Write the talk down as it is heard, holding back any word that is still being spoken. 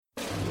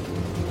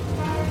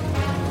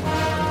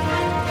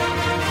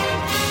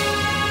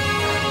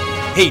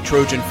Hey,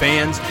 Trojan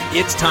fans,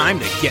 it's time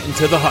to get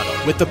into the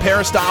huddle with the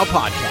Peristyle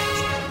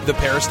Podcast. The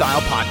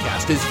Peristyle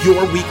Podcast is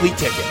your weekly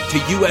ticket to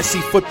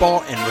USC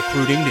football and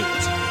recruiting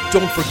news.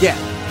 Don't forget,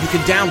 you can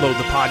download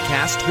the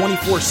podcast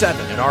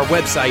 24/7 at our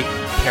website,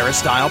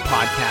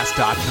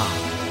 peristylepodcast.com.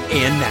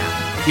 And now,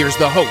 here's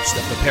the host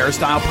of the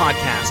Peristyle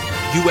Podcast,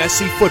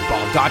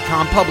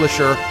 USCFootball.com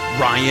publisher,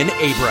 Ryan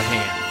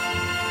Abraham.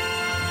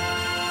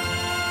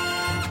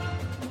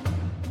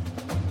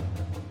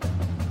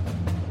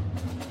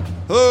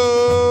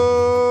 Hello,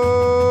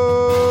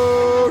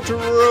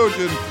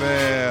 Trojan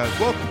fans.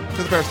 Welcome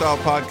to the Peristyle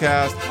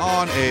Podcast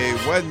on a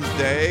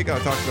Wednesday. Got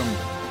to talk some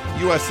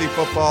USC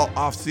football,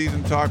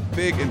 off-season talk,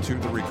 big into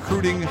the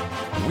recruiting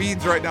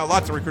weeds right now.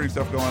 Lots of recruiting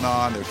stuff going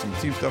on. There's some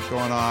team stuff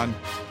going on.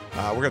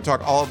 We're going to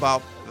talk all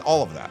about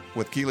all of that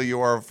with Keely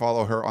Eure.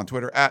 Follow her on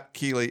Twitter, at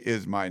Keely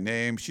is my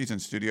name. She's in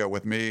studio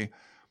with me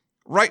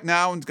right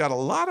now and's got a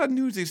lot of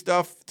newsy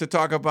stuff to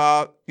talk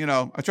about. You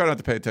know, I try not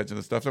to pay attention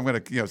to stuff, so I'm going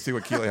to see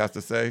what Keely has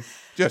to say.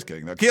 Just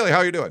kidding, though. Keely, how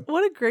are you doing?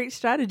 What a great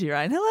strategy,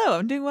 Ryan. Hello,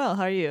 I'm doing well.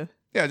 How are you?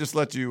 Yeah, just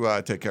let you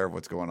take care of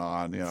what's going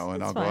on,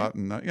 and I'll go out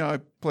and, I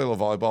played a little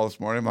volleyball this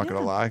morning. I'm not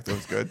going to lie. That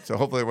was good. So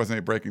hopefully there wasn't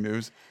any breaking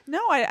news. No,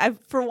 I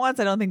for once,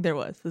 I don't think there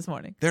was this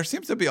morning. There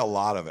seems to be a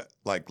lot of it,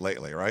 like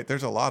lately, right?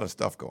 There's a lot of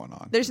stuff going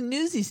on. There's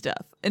newsy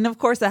stuff. And of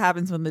course, that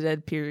happens when the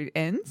dead period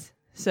ends.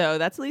 So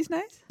that's at least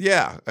nice.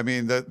 Yeah. I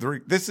mean,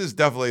 this is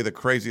definitely the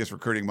craziest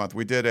recruiting month.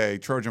 We did a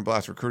Trojan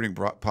Blast recruiting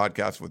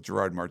podcast with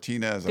Gerard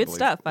Martinez, I believe,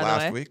 stuff, by the way.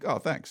 last week. Oh,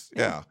 thanks.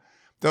 Yeah.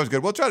 That was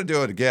good. We'll try to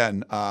do it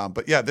again.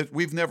 But yeah,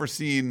 we've never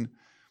seen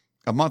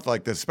a month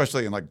like this,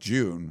 especially in like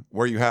June,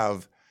 where you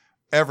have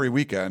every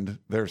weekend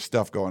there's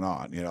stuff going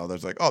on.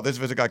 There's like, oh, this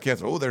visit got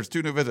canceled. Oh, there's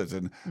 2 new visits.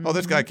 And oh,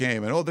 this guy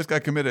came. And oh, this guy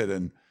committed.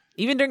 And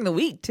even during the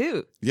week,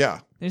 too.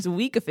 Yeah. There's a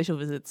week official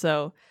visit.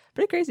 So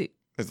pretty crazy.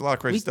 There's a lot of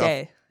crazy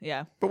Weekday. stuff.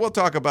 Yeah. But we'll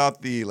talk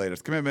about the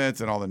latest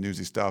commitments and all the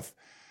newsy stuff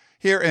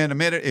here in a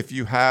minute. If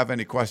you have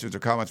any questions or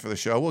comments for the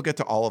show, we'll get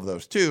to all of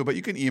those too. But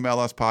you can email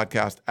us,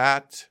 podcast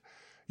at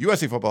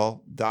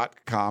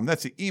uscfootball.com.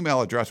 That's the email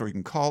address where you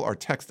can call or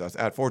text us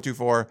at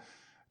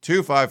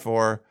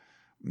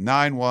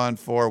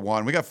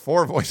 424-254-9141. We got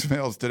 4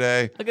 voicemails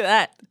today. Look at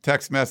that.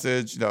 Text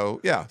message.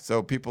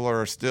 So people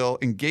are still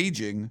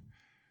engaging,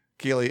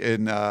 Keely,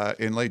 in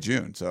late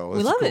June. So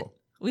we love it.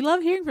 We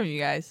love hearing from you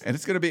guys. And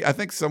it's going to be, I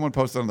think someone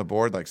posted on the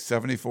board, like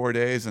 74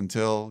 days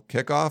until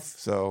kickoff.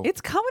 So it's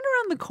coming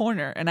around the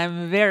corner, and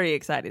I'm very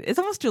excited. It's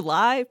almost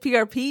July.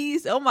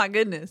 PRPs. Oh, my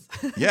goodness.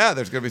 Yeah,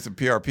 there's going to be some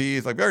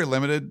PRPs, like very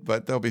limited,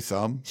 but there'll be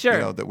some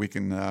that we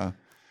can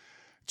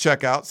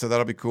check out. So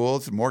that'll be cool.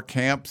 Some more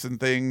camps and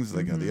things.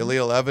 Like the Elite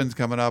 11's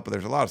coming up. But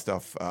there's a lot of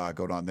stuff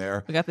going on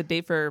there. We got the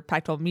date for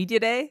Pac-12 Media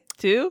Day,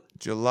 too.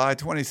 July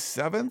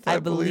 27th, I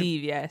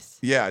believe, yes.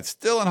 Yeah, it's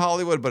still in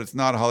Hollywood, but it's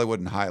not Hollywood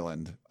and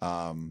Highland.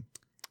 Where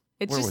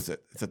was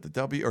it? Is it the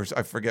W? Or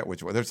I forget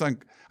which one. There's some,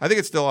 I think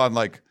it's still on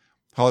like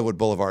Hollywood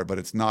Boulevard, but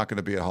it's not going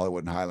to be at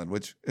Hollywood and Highland,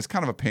 which is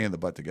kind of a pain in the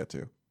butt to get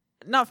to.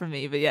 Not for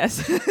me, but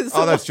yes. So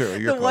oh, that's true.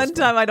 You're the one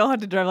time I don't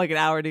have to drive like an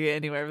hour to get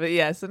anywhere, but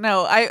yes.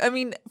 No, I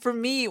mean, for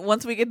me,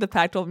 once we get the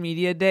Pac-12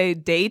 Media Day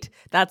date,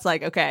 that's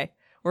like, okay,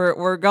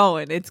 we're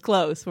going. It's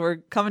close. We're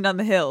coming down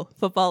the hill.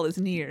 Football is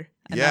near.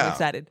 And I'm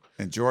excited.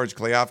 And George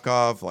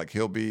Kliavkov, like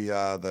he'll be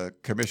the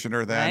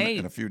commissioner then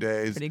in a few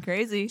days. Pretty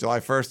crazy.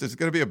 July 1st is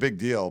going to be a big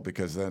deal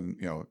because then,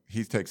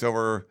 he takes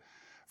over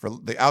for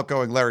the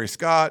outgoing Larry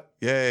Scott.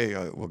 Yay.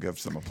 We'll give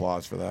some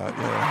applause for that.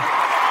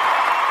 Yeah.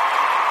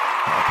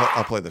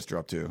 I'll play this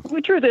drop too.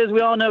 The truth is,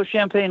 we all know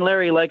Champagne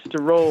Larry likes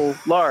to roll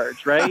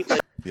large, right?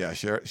 Yeah,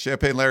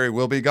 Champagne Larry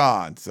will be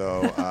gone.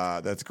 So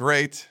that's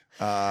great.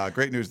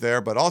 Great news there.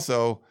 But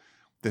also,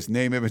 this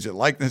name, image, and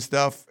likeness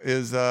stuff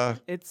is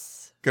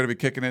it's going to be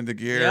kicking into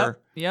gear.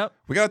 Yep.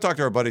 We got to talk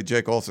to our buddy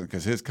Jake Olson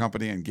because his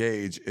company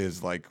Engage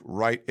is like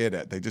right in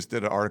it. They just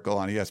did an article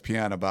on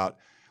ESPN about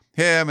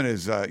him and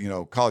his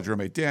college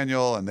roommate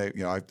Daniel, and they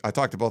I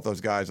talked to both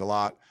those guys a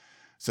lot.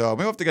 So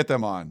we have to get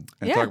them on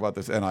and talk about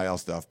this NIL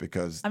stuff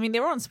because... I mean, they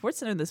were on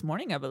SportsCenter this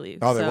morning, I believe.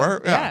 Oh, they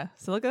were? Yeah.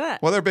 So look at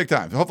that. Well, they're big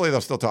time. Hopefully they'll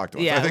still talk to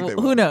us. Yeah, I think they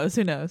will. Who knows?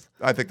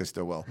 I think they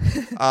still will.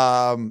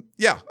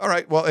 Yeah. All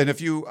right. Well, and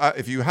if you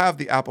have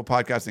the Apple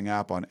Podcasting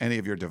app on any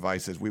of your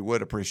devices, we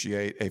would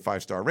appreciate a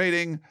 5-star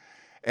rating.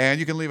 And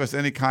you can leave us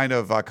any kind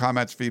of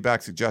comments,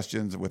 feedback,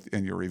 suggestions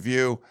within your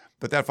review.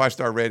 But that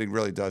 5-star rating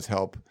really does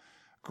help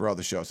grow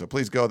the show. So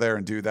please go there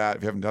and do that.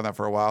 If you haven't done that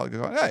for a while,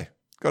 go, hey,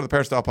 go to the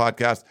Peristyle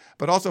Podcast,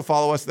 but also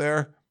follow us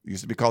there. It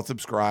used to be called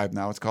subscribe.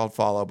 Now it's called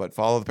follow, but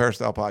follow the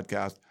Peristyle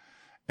Podcast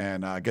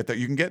and get that.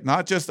 You can get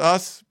not just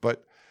us,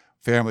 but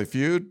Family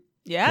Feud.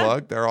 Yeah.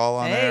 Plug. They're all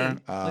on there.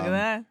 Look at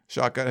that.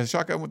 Shotgun. Has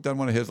Shotgun done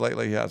one of his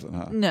lately? He hasn't,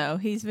 huh? No,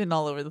 he's been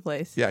all over the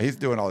place. Yeah, he's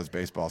doing all his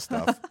baseball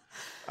stuff.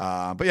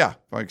 But yeah,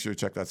 make sure you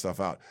check that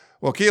stuff out.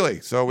 Well, Keely,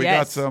 so we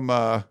got some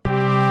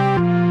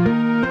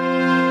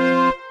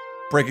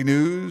breaking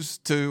news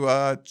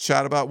to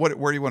chat about. Where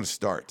do you want to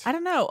start? I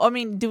don't know. I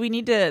mean, do we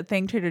need to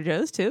thank Trader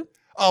Joe's too?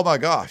 Oh my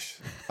gosh.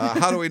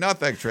 How do we not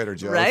thank Trader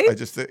Joe's? Right? I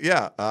just, the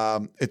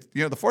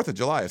 4th of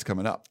July is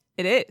coming up.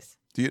 It is.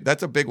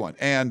 That's a big one.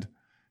 And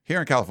here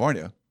in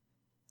California,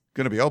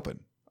 going to be open.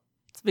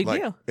 It's a big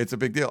deal. It's a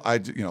big deal.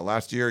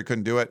 Last year he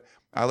couldn't do it.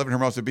 I live in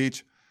Hermosa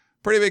Beach.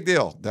 Pretty big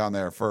deal down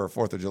there for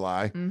 4th of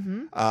July.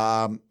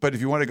 Mm-hmm. But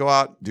if you want to go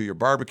out, do your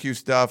barbecue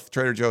stuff,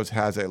 Trader Joe's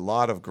has a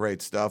lot of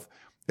great stuff.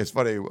 It's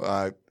funny.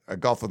 I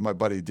golfed with my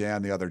buddy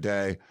Dan the other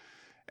day.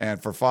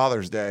 And for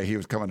Father's Day, he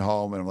was coming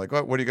home, and I'm like,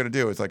 what are you going to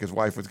do? It's like his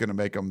wife was going to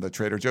make him the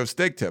Trader Joe's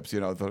steak tips.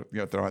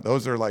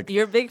 Those are like...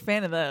 You're a big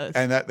fan of those.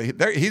 And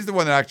he's the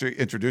one that actually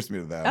introduced me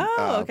to them.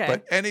 Oh, okay.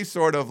 But any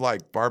sort of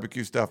like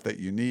barbecue stuff that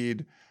you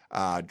need,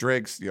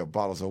 drinks,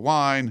 bottles of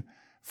wine,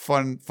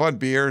 fun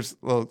beers,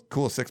 little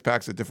cool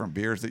 6-packs of different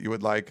beers that you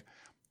would like,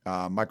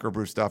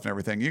 microbrew stuff and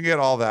everything. You can get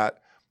all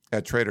that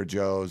at Trader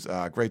Joe's.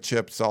 Great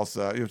chips,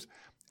 salsa,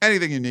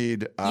 anything you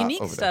need.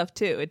 Unique stuff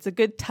too. It's a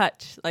good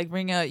touch. Like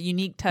bring a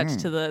unique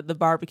touch to the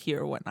barbecue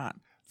or whatnot.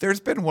 There's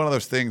been one of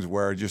those things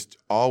where just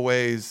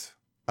always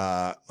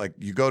like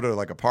you go to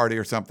like a party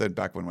or something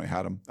back when we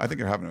had them. I think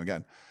you're having them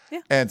again. Yeah.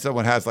 And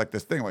someone has like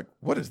this thing like,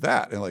 what is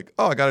that? And like,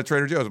 oh, I got a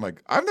Trader Joe's. I'm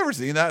like, I've never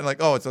seen that. And like,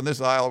 oh, it's on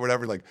this aisle or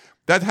whatever. Like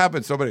that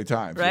happens so many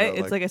times. Right?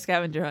 It's like a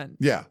scavenger hunt.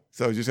 Yeah.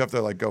 So you just have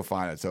to like go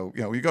find it. So,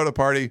 you go to a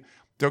party,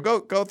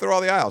 go through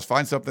all the aisles,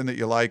 find something that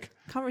you like.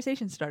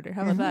 Conversation starter.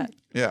 How about that?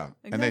 Yeah.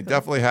 Exactly. And they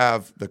definitely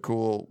have the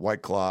cool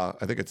White Claw.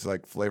 I think it's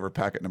like flavor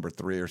packet number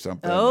 3 or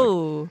something.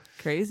 Oh,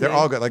 crazy. They're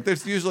all good. Like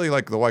there's usually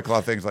like the White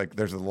Claw things, like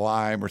there's a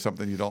lime or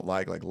something you don't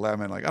like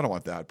lemon. Like I don't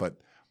want that. But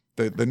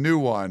the new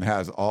one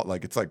has all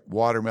like, it's like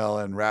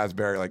watermelon,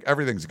 raspberry, like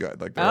everything's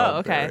good. Like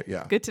okay.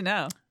 Yeah. Good to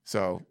know.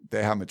 So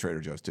they have them at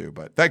Trader Joe's too.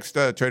 But thanks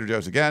to Trader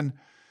Joe's again.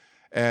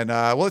 And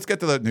let's get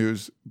to the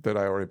news that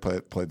I already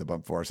played the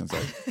bump for since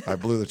I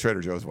blew the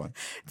Trader Joe's one.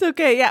 It's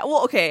okay. Yeah.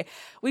 Well, okay.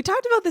 We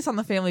talked about this on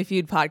the Family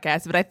Feud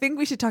podcast, but I think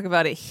we should talk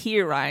about it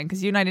here, Ryan,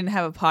 because you and I didn't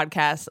have a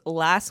podcast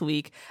last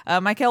week.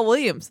 Michael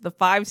Williams, the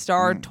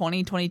 5-star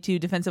 2022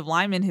 defensive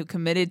lineman who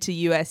committed to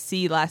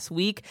USC last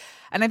week.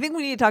 And I think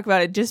we need to talk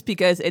about it just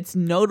because it's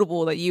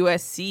notable that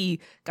USC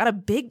got a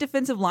big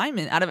defensive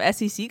lineman out of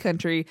SEC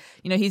country.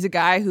 He's a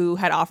guy who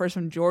had offers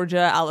from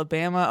Georgia,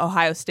 Alabama,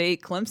 Ohio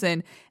State,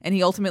 Clemson, and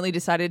he ultimately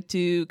decided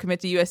to commit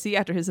to USC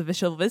after his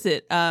official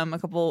visit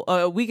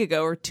a week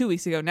ago or 2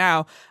 weeks ago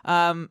now.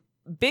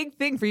 Big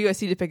thing for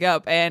USC to pick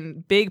up,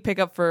 and big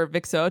pickup for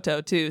Vic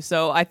Soto too.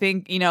 So I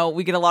think,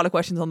 we get a lot of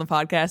questions on the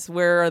podcast.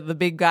 Where are the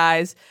big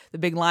guys, the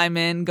big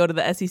linemen go to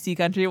the SEC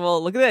country?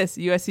 Well, look at this.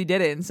 USC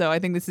did it. And so I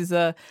think this is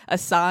a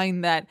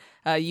sign that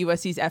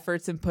USC's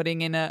efforts in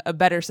putting in a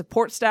better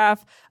support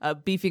staff,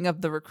 beefing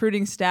up the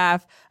recruiting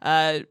staff,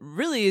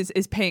 really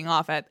is paying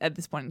off at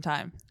this point in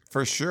time.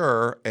 For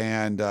sure.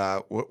 And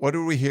what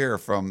do we hear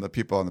from the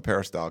people on the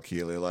Peristyle,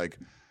 Keely? Like,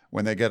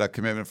 when they get a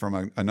commitment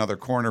from another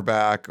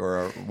cornerback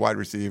or a wide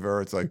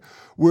receiver, it's like,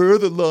 where are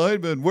the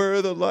linemen? Where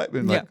are the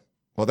linemen? Like,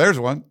 well, there's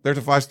one. There's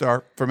a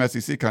 5-star from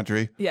SEC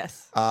country.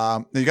 Yes.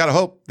 You got to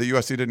hope the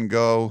USC didn't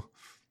go,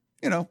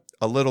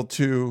 a little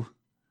too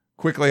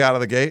quickly out of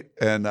the gate,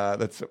 and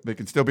they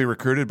can still be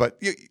recruited.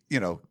 But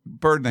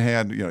bird in the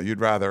hand, you'd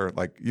rather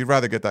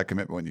get that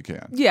commitment when you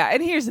can. Yeah,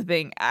 and here's the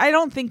thing: I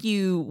don't think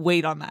you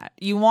wait on that.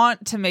 You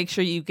want to make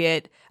sure you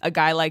get a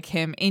guy like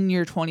him in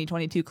your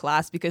 2022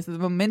 class because the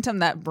momentum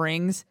that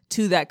brings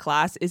to that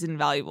class is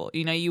invaluable.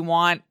 You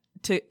want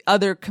to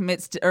other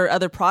commits or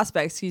other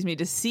prospects,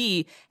 to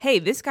see, hey,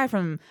 this guy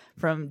from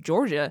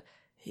Georgia,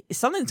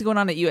 something's going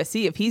on at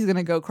USC if he's going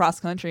to go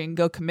cross country and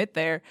go commit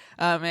there.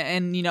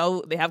 And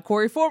they have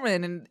Corey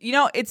Foreman, and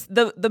it's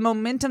the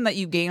momentum that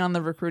you gain on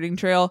the recruiting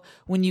trail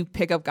when you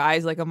pick up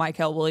guys like a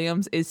Michael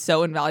Williams is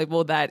so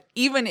invaluable that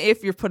even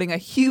if you're putting a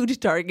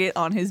huge target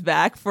on his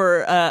back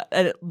for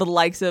the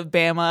likes of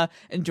Bama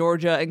and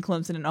Georgia and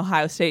Clemson and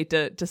Ohio State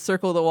to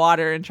circle the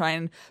water and try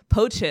and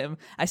poach him,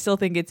 I still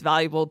think it's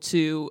valuable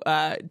to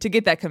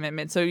get that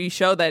commitment. So you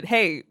show that,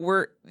 hey,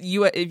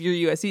 if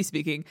you're USC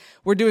speaking,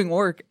 we're doing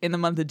work in the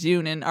month of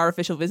June, and our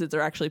official visits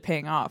are actually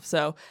paying off.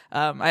 So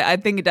I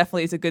think it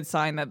definitely is a good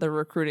sign that the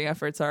recruiting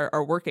efforts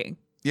are working.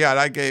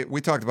 Yeah, and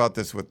we talked about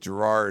this with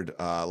Gerard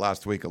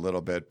last week a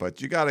little bit,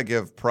 but you got to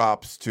give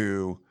props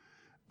to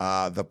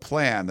the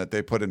plan that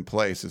they put in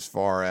place as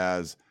far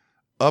as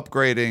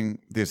upgrading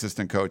the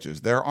assistant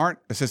coaches. There aren't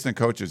assistant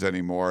coaches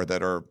anymore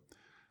that are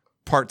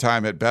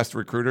part-time at best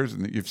recruiters,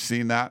 and you've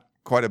seen that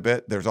quite a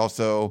bit. There's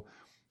also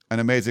an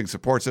amazing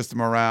support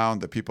system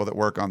around, the people that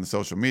work on the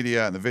social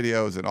media and the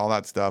videos and all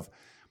that stuff.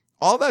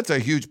 All that's a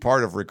huge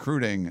part of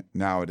recruiting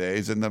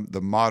nowadays in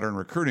the modern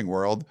recruiting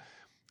world.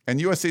 And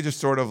USC just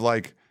sort of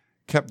like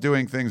kept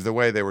doing things the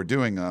way they were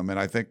doing them. And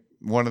I think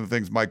one of the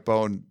things Mike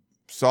Bone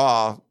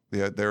saw,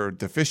 there are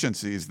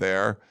deficiencies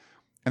there,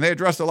 and they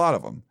addressed a lot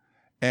of them.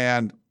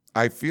 And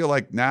I feel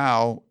like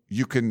now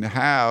you can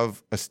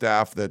have a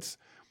staff it's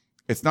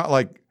not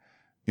like,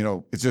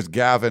 it's just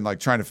Gavin like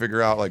trying to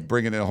figure out like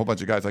bringing in a whole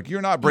bunch of guys. Like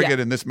you're not bringing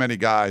in this many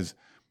guys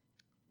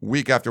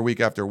week after week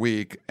after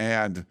week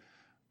and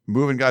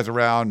moving guys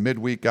around,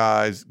 midweek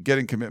guys,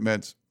 getting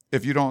commitments.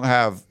 If you don't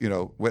have,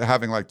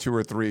 having like 2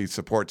 or 3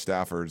 support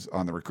staffers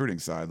on the recruiting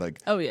side, like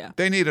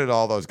they needed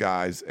all those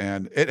guys,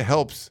 and it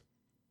helps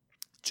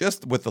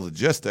just with the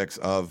logistics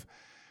of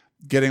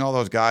getting all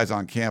those guys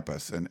on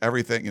campus and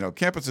everything.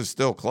 Campus is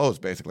still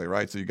closed basically,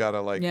 right? So you got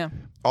to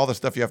all the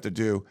stuff you have to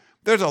do.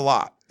 There's a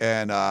lot,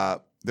 and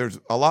there's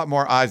a lot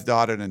more I's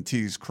dotted and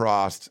T's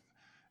crossed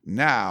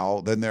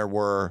now than there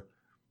were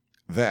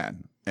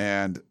then.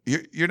 And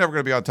you're never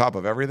going to be on top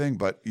of everything,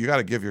 but you got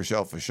to give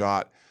yourself a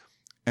shot.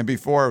 And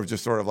before, it was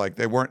just sort of like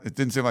it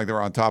didn't seem like they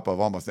were on top of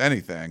almost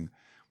anything.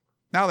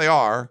 Now they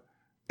are,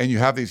 and you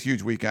have these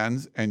huge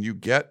weekends, and you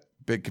get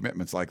big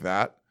commitments like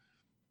that.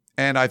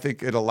 And I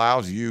think it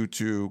allows you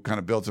to kind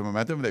of build some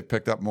momentum. They've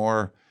picked up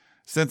more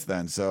since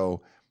then.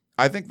 So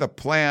I think the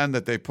plan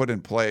that they put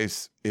in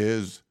place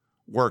is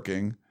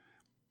working.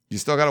 You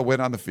still got to win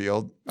on the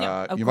field.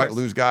 You might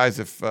lose guys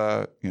if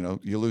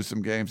you lose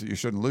some games that you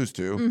shouldn't lose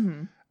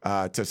to,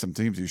 to some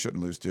teams you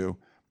shouldn't lose to.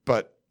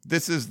 But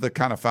this is the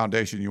kind of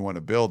foundation you want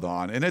to build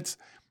on. And it's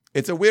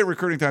a weird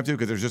recruiting time too,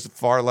 because there's just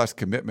far less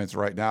commitments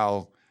right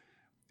now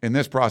in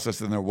this process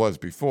than there was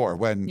before.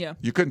 When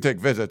you couldn't take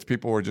visits,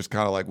 people were just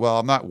kind of like, well,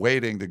 I'm not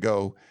waiting to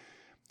go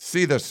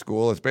see this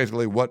school. It's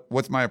basically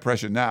what's my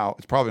impression now?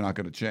 It's probably not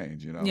going to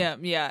change,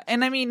 Yeah.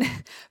 And I mean,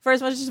 for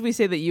as much as we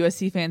say that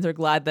USC fans are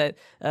glad that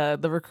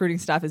the recruiting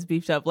staff is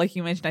beefed up, like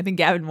you mentioned, I think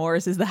Gavin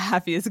Morris is the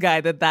happiest guy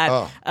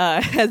that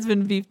has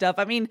been beefed up.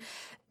 I mean,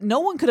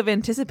 no one could have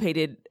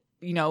anticipated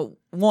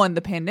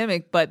the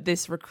pandemic, but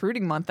this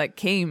recruiting month that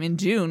came in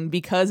June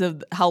because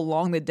of how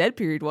long the dead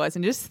period was.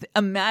 And just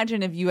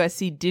imagine if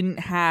USC didn't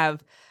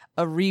have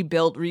a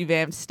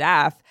revamped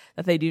staff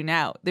that they do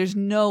now. There's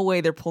no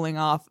way they're pulling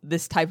off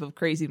this type of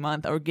crazy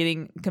month or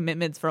getting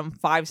commitments from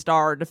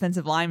 5-star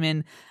defensive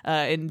linemen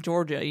in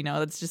Georgia.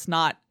 That's just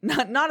not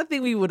a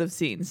thing we would have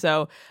seen.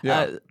 So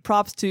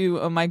props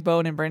to Mike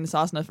Bowen and Brandon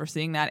Sosna for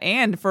seeing that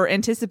and for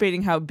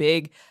anticipating how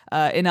big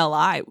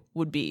NLI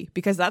would be,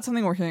 because that's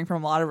something we're hearing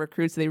from a lot of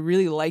recruits. They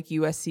really like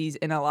USC's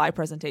NLI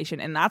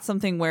presentation, and that's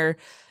something where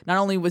not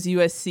only was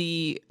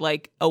USC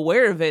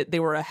aware of it, they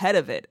were ahead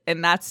of it,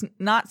 and that's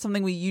not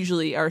something we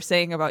usually are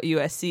saying about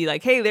USC.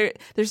 Like, hey,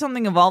 there's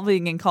something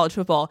evolving in college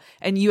football,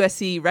 and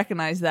USC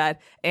recognized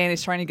that and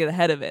is trying to get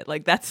ahead of it.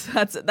 Like that's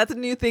a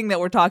new thing that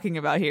we're talking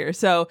about here.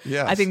 So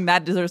I think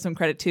that deserves some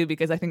credit too,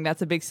 because I think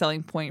that's a big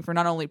selling point for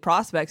not only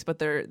prospects but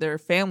their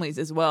families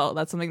as well.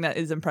 That's something that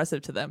is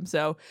impressive to them.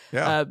 So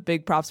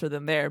big props for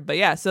them there.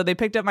 But so they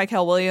picked up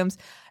Mykel Williams.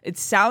 It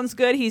sounds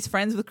good. He's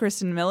friends with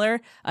Kristen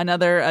Miller,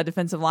 another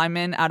defensive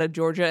lineman out of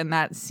Georgia, and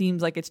that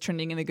seems like it's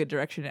trending in a good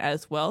direction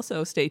as well.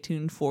 So stay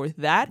tuned for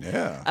that.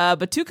 Yeah.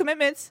 But 2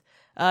 commitments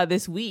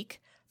this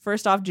week.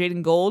 First off,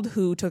 Jaden Gold,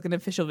 who took an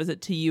official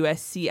visit to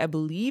USC, I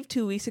believe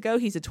 2 weeks ago.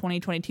 He's a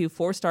 2022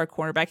 4-star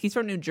cornerback. He's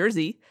from New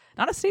Jersey,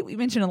 not a state we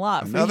mention a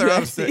lot. Another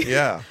out of state,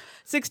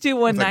 6'2",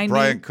 190. Like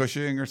Brian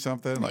Cushing or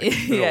something.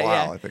 It's been a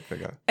while, I think they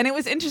got. And it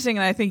was interesting,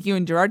 and I think you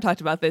and Gerard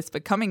talked about this,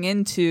 but coming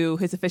into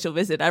his official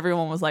visit,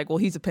 everyone was like, well,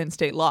 he's a Penn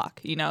State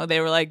lock. They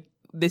were like,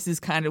 this is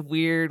kind of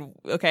weird.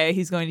 Okay,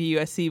 he's going to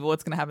USC, but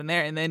what's going to happen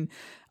there? And then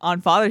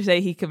on Father's Day,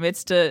 he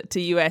commits to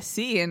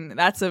USC, and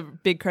that's a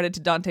big credit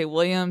to Dante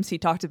Williams. He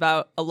talked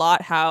about a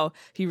lot how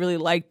he really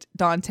liked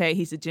Dante.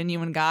 He's a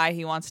genuine guy.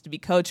 He wants to be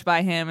coached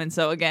by him. And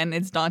so, again,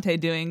 it's Dante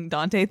doing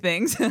Dante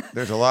things.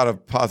 There's a lot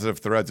of positive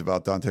threads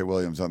about Dante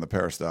Williams on the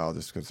Peristyle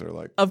just because they're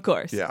like... Of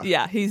course.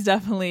 Yeah, he's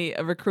definitely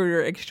a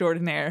recruiter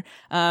extraordinaire.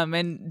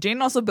 And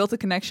Jane also built a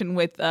connection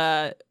with...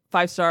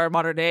 5-star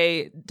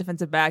modern-day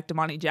defensive back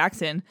Damani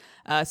Jackson.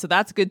 So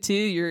that's good, too.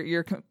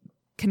 You're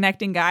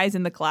connecting guys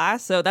in the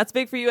class. So that's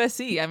big for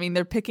USC. I mean,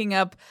 they're picking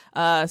up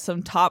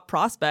some top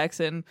prospects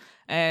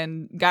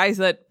and guys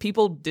that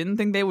people didn't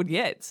think they would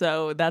get.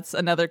 So that's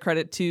another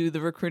credit to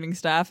the recruiting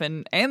staff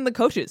and the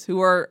coaches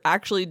who are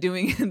actually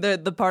doing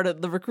the part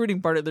of the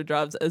recruiting part of their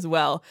jobs as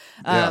well.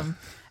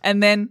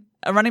 And then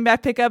a running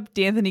back pickup,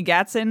 D'Anthony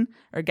Gatson,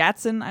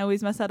 I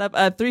always mess that up.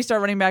 A 3-star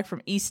running back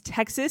from East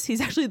Texas.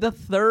 He's actually the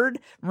 3rd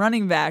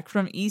running back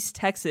from East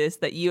Texas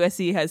that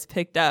USC has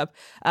picked up.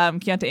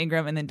 Keontae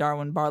Ingram and then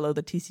Darwin Barlow,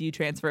 the TCU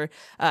transfer.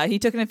 He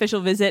took an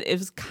official visit. It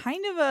was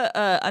kind of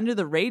a under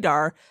the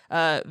radar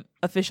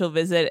official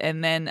visit.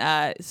 And then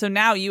so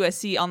now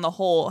USC on the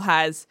whole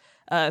has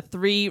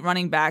 3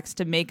 running backs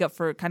to make up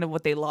for kind of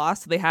what they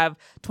lost. So they have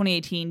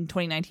 2018,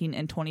 2019,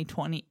 and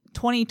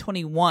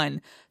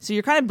 2021. So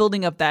you're kind of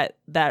building up that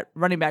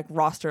running back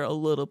roster a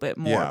little bit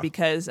more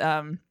because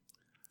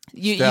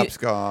Steps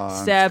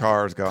gone,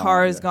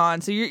 Carr's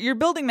gone. So you're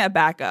building that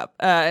back up.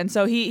 And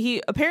so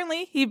he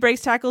apparently he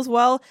breaks tackles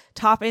well.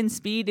 Top end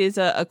speed is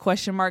a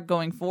question mark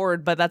going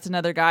forward, but that's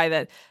another guy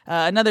that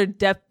another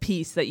depth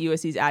piece that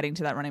USC is adding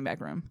to that running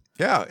back room.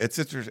 Yeah, it's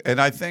interesting, and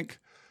I think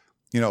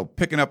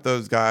picking up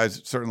those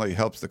guys certainly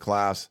helps the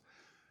class.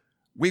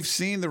 We've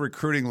seen the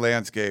recruiting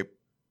landscape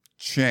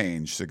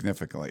change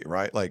significantly,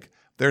 right? Like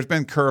there's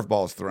been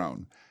curveballs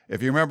thrown.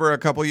 If you remember a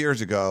couple years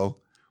ago,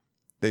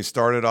 they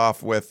started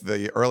off with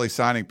the early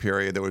signing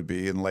period that would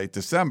be in late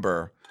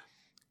December.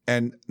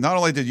 And not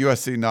only did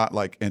USC not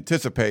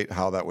anticipate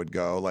how that would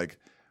go,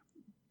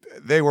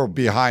 they were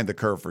behind the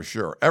curve for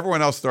sure.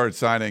 Everyone else started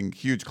signing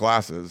huge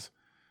classes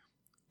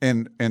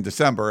in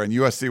December, and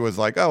USC was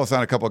like, oh, we'll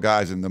sign a couple of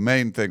guys and the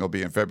main thing will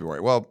be in February.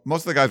 Well,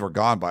 most of the guys were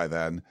gone by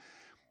then.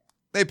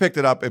 they picked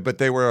it up, but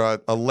they were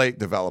a late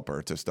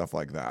developer to stuff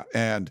like that.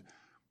 And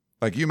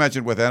like you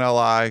mentioned with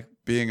NLI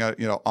being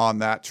on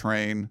that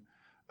train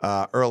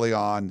early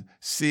on,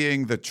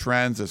 seeing the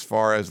trends as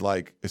far as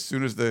like as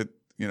soon as the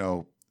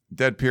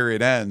dead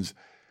period ends,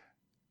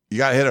 you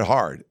got to hit it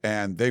hard,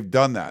 and they've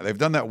done that. They've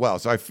done that well.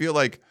 So I feel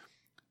like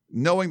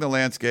knowing the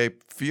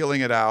landscape,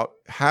 feeling it out,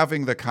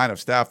 having the kind of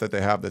staff that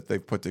they have that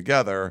they've put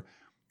together,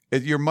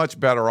 you're much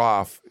better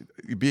off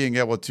being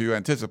able to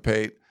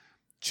anticipate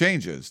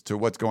changes to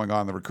what's going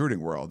on in the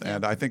recruiting world.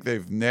 And I think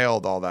they've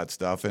nailed all that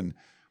stuff. And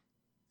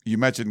you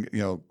mentioned,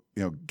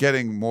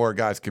 getting more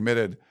guys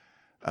committed,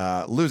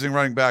 losing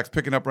running backs,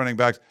 picking up running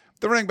backs.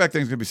 The running back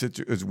thing is going to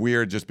be is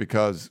weird just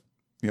because,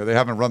 they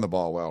haven't run the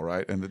ball well,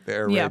 right? And the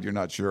air raid, you're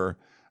not sure.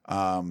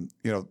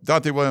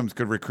 Dante Williams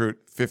could recruit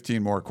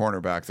 15 more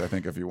cornerbacks, I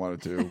think, if he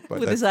wanted to.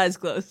 But with his eyes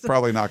closed.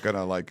 Probably not going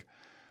to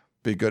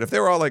be good. If they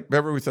were all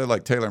remember we said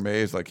Taylor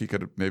Mays, he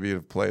could maybe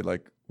have played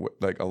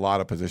a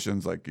lot of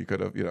positions. You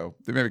could have,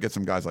 they maybe get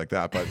some guys like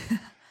that. But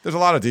there's a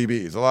lot of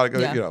DBs, a lot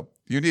of,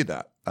 you need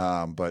that.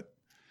 But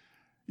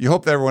you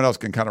hope that everyone else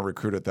can kind of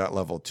recruit at that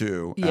level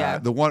too. Yeah.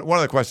 One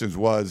of the questions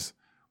was,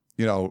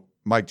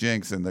 Mike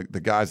Jinks and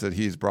the guys that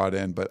he's brought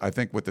in. But I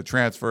think with the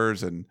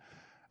transfers and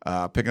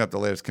picking up the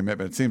latest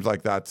commitment, it seems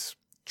like that's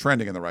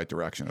trending in the right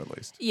direction at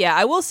least. Yeah,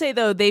 I will say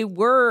though, they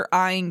were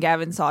eyeing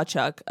Gavin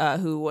Sawchuk,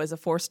 who was a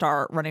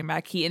 4-star running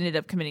back. He ended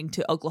up committing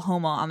to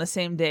Oklahoma on the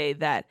same day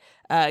that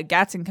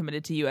Gatson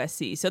committed to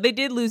USC. So they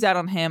did lose out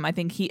on him. I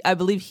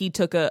believe he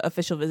took an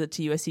official visit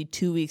to USC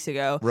 2 weeks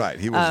ago. Right,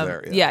 he was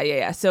there.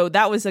 Yeah. So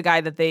that was a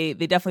guy that they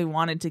definitely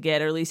wanted to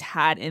get, or at least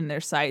had in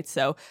their sights.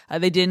 So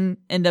they didn't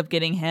end up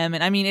getting him.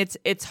 And I mean,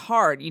 it's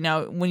hard,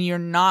 when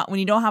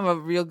you don't have a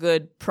real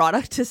good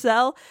product to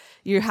sell.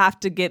 You have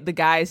to get the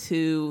guys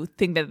who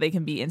think that they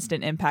can be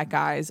instant impact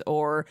guys,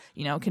 or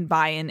can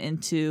buy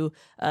into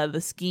the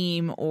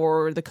scheme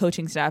or the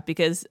coaching staff,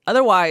 because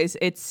otherwise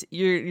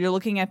you're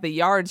looking at the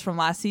yards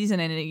from last season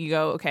and you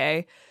go,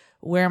 okay,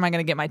 where am I going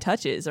to get my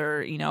touches,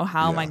 or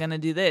how am I going to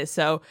do this?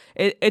 So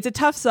it's a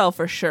tough sell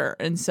for sure,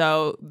 and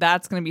so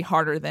that's going to be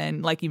harder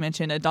than, like you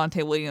mentioned, a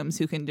Dante Williams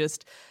who can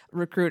just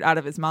recruit out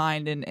of his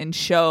mind and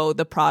show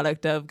the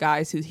product of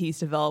guys who he's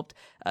developed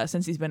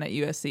since he's been at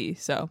USC.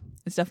 So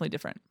it's definitely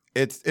different.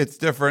 It's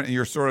different, and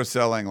you're sort of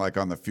selling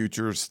on the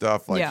futures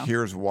stuff.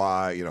 Here's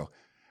why.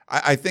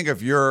 I think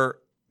if you're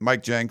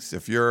Mike Jenks,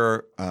 if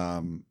you're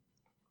Graham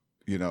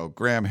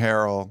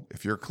Harrell,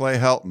 if you're Clay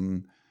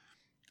Helton,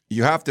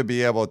 you have to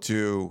be able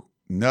to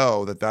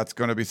know that that's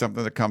going to be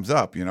something that comes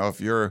up. If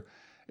you're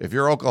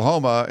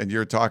Oklahoma and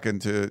you're talking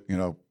to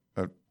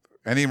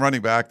any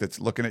running back that's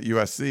looking at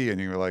USC, and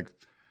you're like,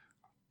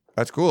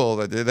 that's cool.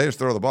 They just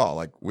throw the ball.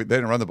 They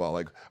didn't run the ball.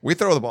 We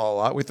throw the ball a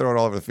lot. We throw it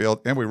all over the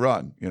field, and we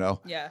run.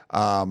 Yeah.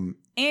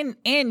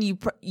 And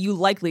you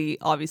likely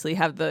obviously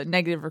have the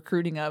negative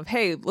recruiting of,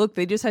 hey, look,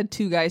 they just had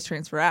 2 guys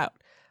transfer out.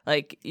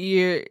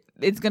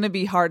 It's going to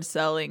be hard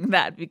selling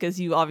that, because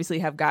you obviously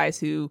have guys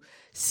who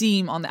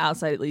seem on the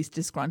outside at least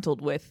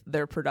disgruntled with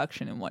their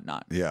production and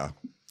whatnot. Yeah.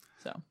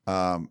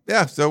 So.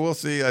 So we'll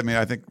see. I mean,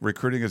 I think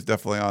recruiting is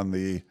definitely on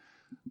the.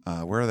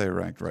 Where are they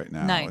ranked right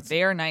now? 9th.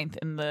 They are 9th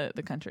in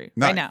the country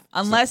Ninth. right now,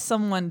 unless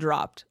someone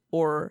dropped,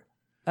 or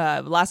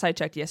last I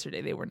checked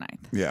yesterday, they were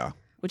 9th. Yeah,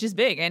 which is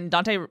big. And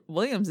Dante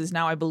Williams is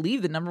now, I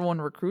believe, the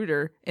 #1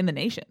 recruiter in the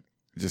nation.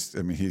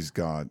 He's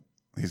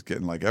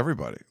getting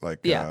everybody.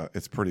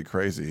 It's pretty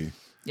crazy.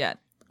 Yeah,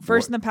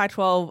 first in the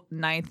Pac-12,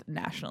 9th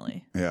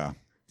nationally. Yeah.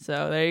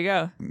 So there you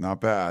go.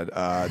 Not bad.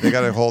 They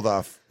got to hold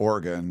off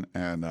Oregon,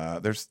 and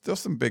there's still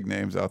some big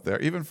names out there,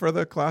 even for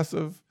the class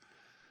of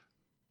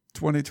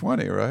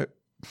 2020, right?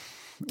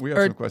 We have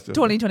some questions.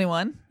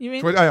 2021, you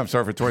mean? I'm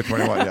sorry, for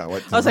 2021. Yeah. I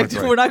was like,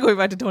 we're not going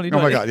back to 2020. Oh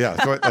my God, yeah.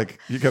 So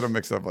you get them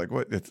mixed up.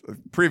 What? It's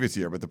previous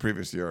year, but the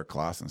previous year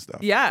class and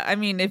stuff. Yeah, I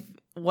mean, if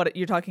what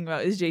you're talking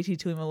about is JT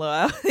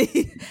Tuimoloau,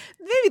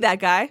 maybe that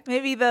guy,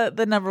 maybe the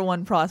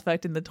 #1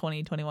 prospect in the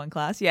 2021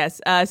 class.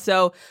 Yes.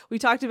 So we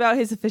talked about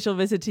his official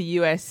visit to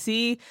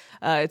USC.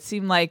 It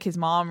seemed like his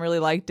mom really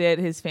liked it.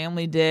 His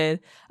family did.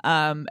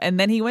 And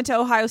then he went to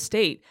Ohio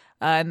State.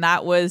 And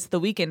that was the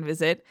weekend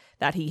visit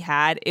that he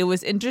had. It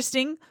was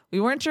interesting.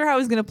 We weren't sure how it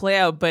was going to play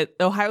out, but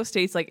Ohio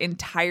State's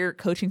entire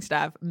coaching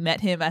staff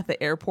met him at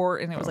the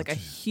airport, and it was a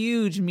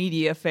huge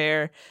media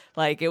affair.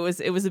 It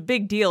was a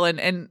big deal.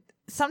 And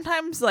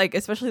sometimes,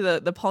 especially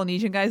the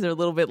Polynesian guys are a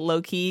little bit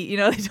low key. They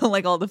don't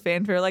like all the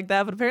fanfare like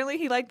that. But apparently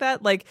he liked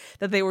that.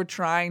 That they were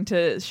trying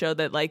to show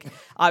that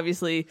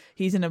obviously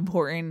he's an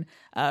important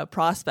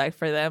prospect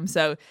for them.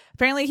 So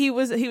apparently he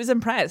was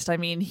impressed. I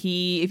mean,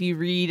 if you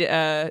read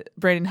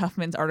Brandon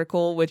Huffman's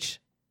article, which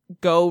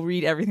go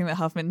read everything that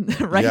Huffman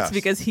writes, yes,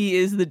 because he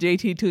is the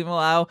JT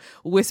Tuimoloau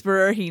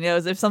whisperer. He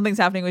knows if something's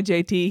happening with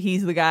JT,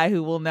 he's the guy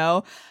who will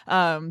know.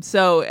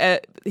 So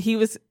he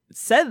was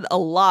said a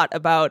lot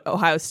about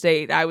Ohio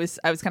State. I was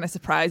kind of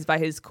surprised by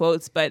his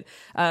quotes, but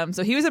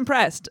so he was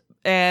impressed.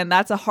 And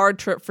that's a hard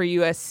trip for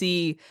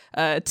USC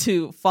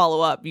to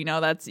follow up.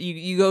 That's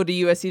you go to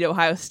USC to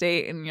Ohio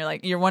State, and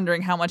you're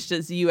wondering how much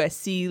does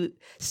USC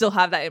still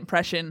have that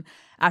impression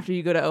after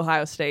you go to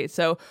Ohio State.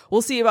 So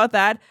we'll see about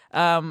that.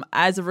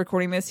 As of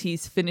recording this,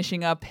 he's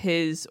finishing up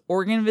his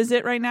Oregon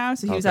visit right now.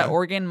 So he was at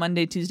Oregon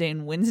Monday, Tuesday,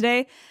 and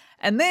Wednesday.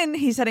 And then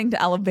he's heading to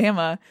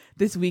Alabama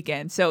this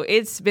weekend. So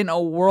it's been a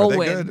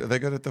whirlwind. Are they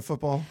good at the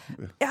football?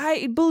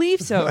 I believe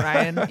so,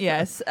 Ryan.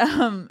 Yes.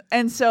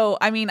 And so,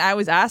 I mean, I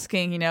was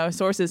asking,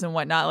 sources and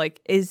whatnot,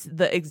 like, is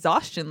the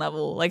exhaustion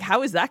level, like,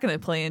 how is that going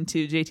to play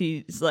into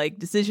JT's, like,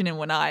 decision and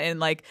whatnot? And,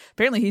 like,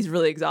 apparently he's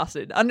really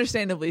exhausted,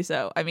 understandably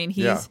so. I mean,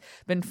 he's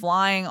been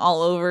flying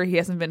all over. He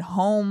hasn't been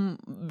home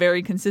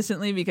very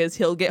consistently because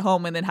he'll get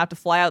home and then have to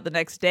fly out the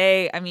next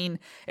day. I mean,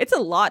 it's a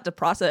lot to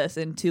process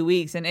in 2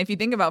 weeks. And if you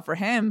think about for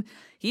him,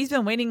 he's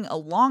been waiting a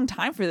long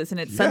time for this, and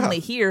it's suddenly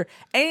here.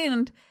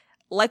 And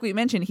like we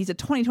mentioned, he's a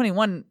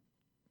 2021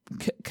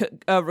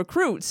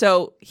 recruit,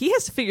 so he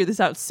has to figure this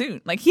out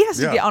soon. Like, he has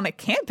to get on a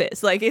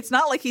campus. Like, it's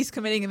not like he's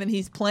committing and then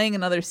he's playing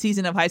another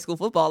season of high school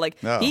football. Like,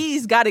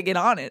 he's got to get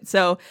on it.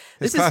 So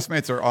his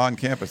classmates are on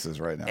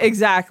campuses right now.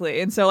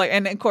 Exactly. And so, like,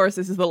 and of course,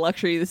 this is the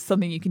luxury. This is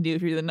something you can do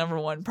if you're the number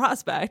one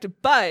prospect,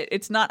 but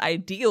it's not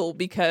ideal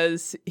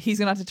because he's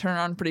gonna have to turn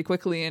around pretty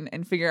quickly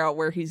and figure out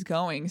where he's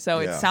going. So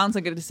it sounds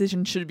like a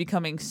decision should be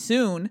coming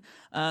soon,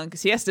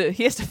 because he has to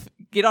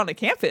get on a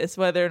campus,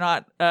 whether or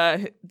not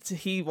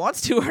he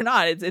wants to or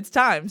not. It's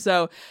time.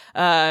 So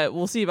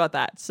we'll see about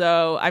that.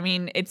 So, I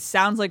mean, it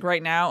sounds like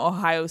right now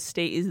Ohio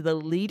State is the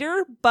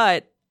leader,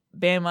 but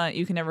Bama,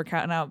 you can never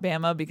count out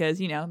Bama because,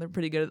 they're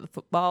pretty good at the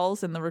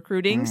footballs and the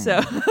recruiting.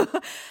 So,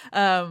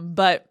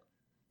 but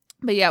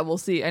yeah, we'll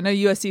see. I know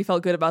USC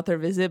felt good about their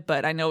visit,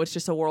 but I know it's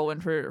just a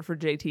whirlwind for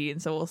JT,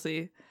 and so we'll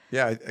see.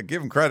 Yeah, I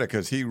give him credit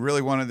because he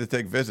really wanted to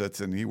take visits,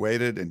 and he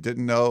waited and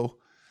didn't know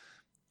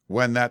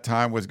when that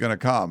time was going to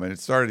come. And it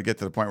started to get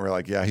to the point where,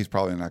 like, he's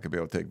probably not going to be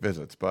able to take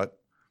visits, but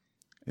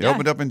it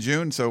opened up in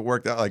June, so it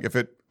worked out. Like, if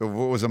it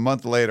was a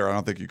month later, I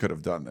don't think you could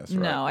have done this.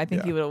 Right? No, I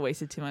think you would have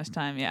wasted too much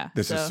time. Yeah,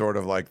 this is sort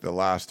of like the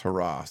last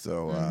hurrah.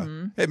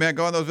 So, hey man,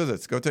 go on those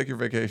visits. Go take your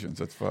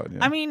vacations. It's fun.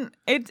 I mean,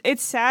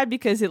 it's sad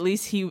because at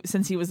least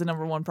since he was the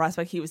number one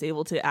prospect, he was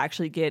able to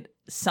actually get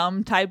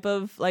some type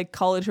of, like,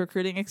 college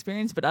recruiting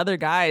experience. But other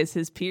guys,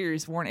 his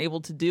peers, weren't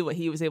able to do what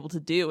he was able to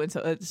do, and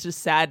so it's just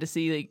sad to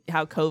see, like,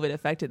 how COVID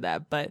affected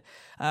that. But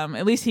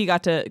at least he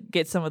got to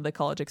get some of the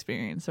college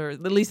experience, or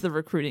at least the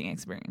recruiting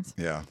experience.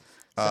 Yeah.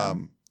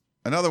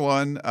 Another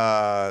one,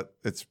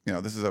 it's,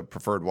 this is a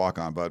preferred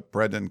walk-on, but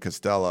Brendan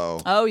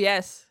Costello. Oh,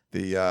 yes.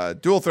 The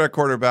dual threat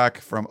quarterback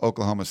from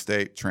Oklahoma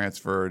State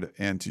transferred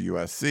into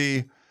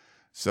USC.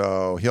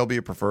 So he'll be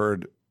a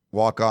preferred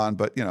walk-on,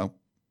 but,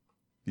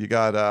 you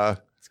got...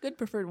 it's a good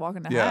preferred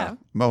walk-on to have.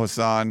 Mo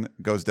Hassan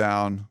goes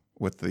down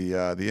with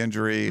the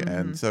injury,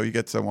 and so you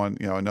get someone,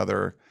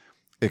 another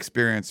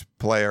experienced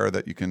player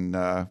that you can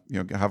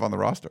have on the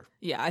roster.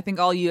 Yeah, I think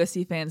all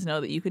USC fans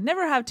know that you could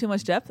never have too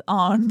much depth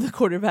on the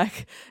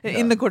quarterback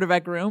in the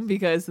quarterback room,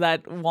 because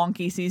that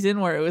wonky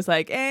season where it was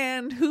like,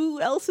 and who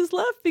else is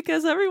left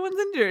because everyone's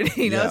injured,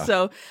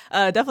 So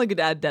definitely good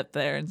to add depth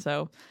there. And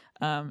so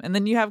and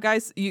then you have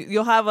guys,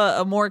 you'll have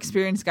a more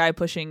experienced guy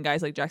pushing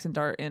guys like Jackson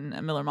Dart and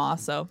Miller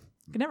Moss, so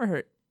it can never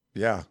hurt.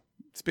 Yeah.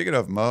 Speaking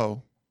of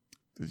Mo,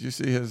 did you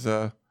see his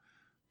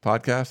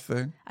podcast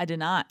thing? I did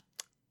not.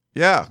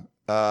 Yeah.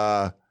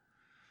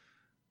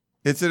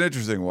 It's an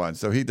interesting one.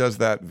 So he does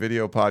that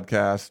video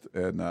podcast,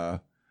 and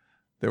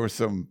there was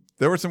some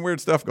weird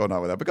stuff going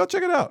on with that. But go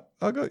check it out.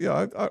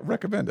 I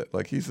recommend it.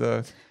 Like, he's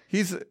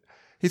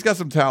got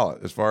some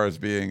talent as far as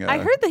being. I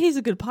heard that he's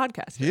a good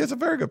podcaster. He is a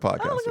very good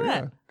podcaster. Oh, look at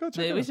that. Go check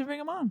Maybe it out. we should bring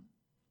him on.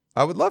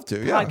 I would love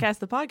to. Yeah. Podcast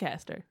the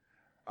podcaster.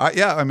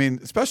 I mean,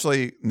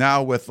 especially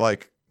now with,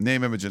 like,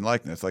 name, image, and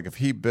likeness. Like, if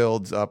he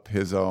builds up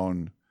his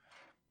own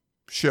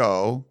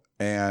show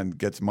and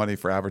gets money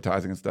for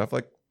advertising and stuff,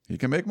 like, he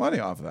can make money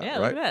off of that. Yeah,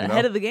 right? Look at that.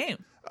 Ahead of the game.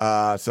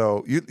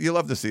 So you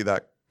love to see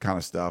that kind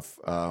of stuff.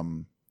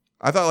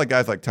 I thought, like,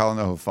 guys like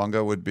Talanoa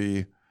Hufanga would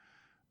be,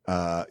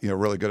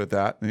 really good at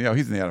that. And,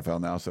 he's in the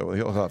NFL now, so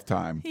he'll have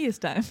time. He has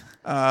time.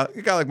 A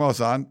guy like Mo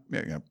Hassan,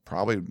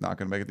 probably not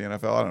going to make it to the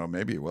NFL. I don't know.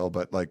 Maybe he will,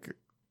 but, like,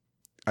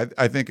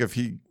 I think if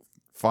he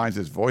finds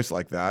his voice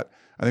like that,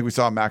 I think we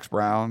saw Max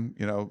Brown,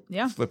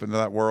 slip into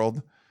that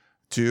world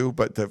too.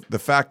 But the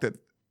fact that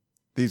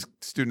these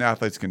student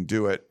athletes can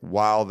do it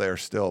while they're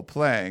still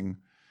playing,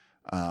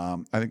 I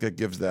think it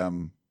gives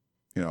them,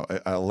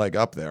 a leg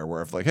up there.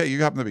 Where if, like, hey,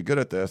 you happen to be good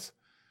at this,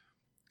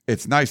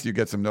 it's nice you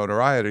get some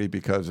notoriety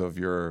because of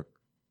your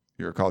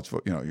college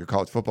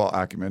football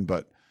acumen.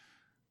 But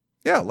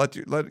yeah, let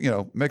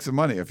make some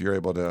money if you're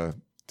able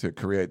to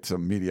create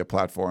some media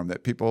platform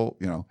that people,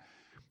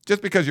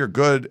 just because you're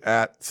good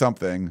at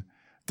something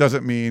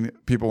doesn't mean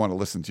people want to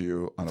listen to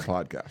you on a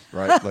podcast,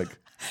 right? Like,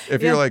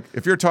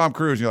 if you're Tom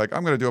Cruise and you're like,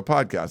 I'm going to do a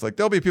podcast, like,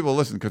 there'll be people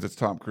listen because it's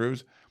Tom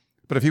Cruise.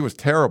 But if he was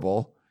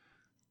terrible,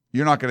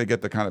 you're not going to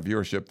get the kind of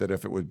viewership that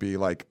if it would be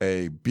like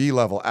a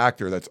B-level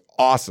actor that's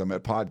awesome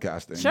at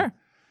podcasting. Sure.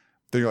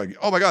 Then you're like,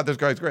 oh my God, this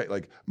guy's great.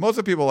 Like, most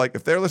of the people, like,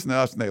 if they're listening to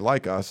us and they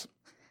like us,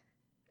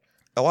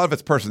 a lot of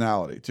it's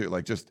personality too,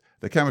 like just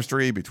the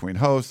chemistry between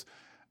hosts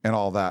and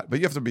all that. But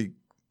you have to be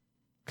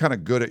kind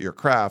of good at your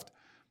craft.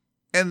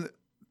 And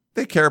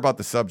they care about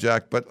the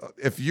subject, but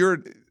if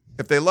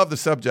they love the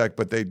subject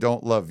but they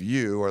don't love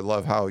you or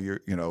love how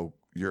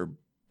you're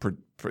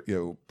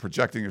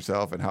projecting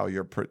yourself and how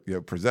you're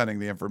presenting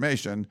the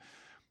information,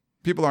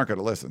 people aren't going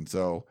to listen.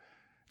 So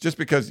just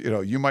because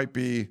you might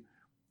be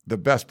the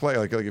best player,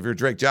 like if you're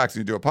Drake Jackson,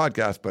 you do a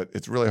podcast, but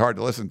it's really hard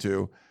to listen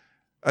to.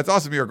 That's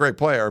awesome. You're a great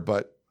player,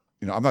 but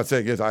I'm not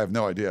saying I have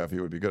no idea if he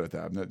would be good at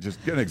that. I'm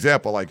just get an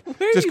example, like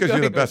just because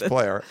you're the best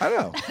player. I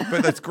know,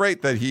 but that's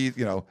great that he,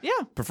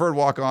 preferred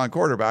walk-on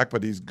quarterback,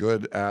 but he's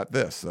good at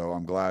this. So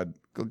I'm glad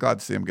to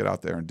see him get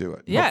out there and do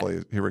it. Yeah.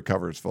 Hopefully he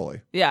recovers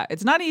fully. Yeah,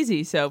 it's not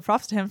easy. So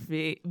props to him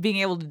for being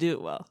able to do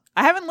it well.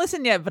 I haven't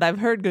listened yet, but I've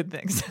heard good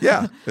things.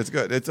 Yeah, it's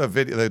good. It's a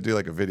video. They do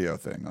like a video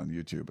thing on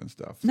YouTube and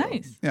stuff. So,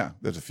 nice. Yeah,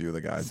 there's a few of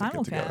the guys that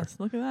get together. Simulcast.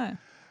 Look at that.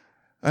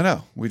 I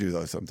know. We do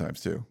those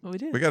sometimes too. Well, we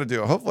do. We got to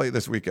do. Hopefully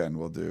this weekend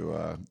we'll do.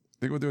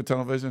 Think we'll do a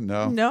tunnel vision?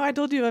 No. No, I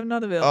told you I'm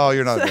not available. Oh,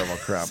 you're not available.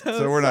 Crap.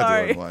 So we're not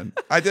sorry. doing one.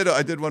 I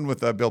did one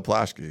with Bill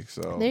Plaschke.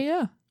 So There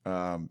you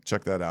go.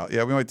 Check that out.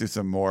 Yeah, we might do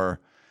some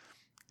more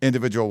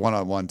individual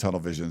one-on-one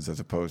tunnel visions as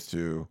opposed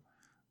to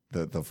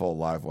the full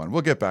live one.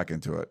 We'll get back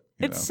into it.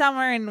 It's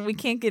summer and we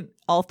can't get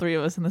all three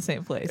of us in the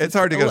same place. It's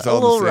hard to get us all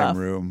in the same rough.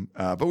 room,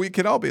 but we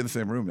can all be in the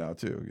same room now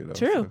too.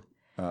 True.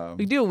 So,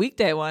 we could do a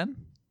weekday one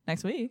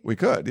next week. we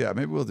could. Yeah,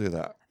 maybe we'll do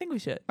that. I think we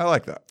should. I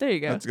like that. There you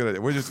go. That's a good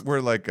idea.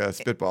 We're like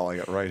spitballing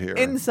it right here.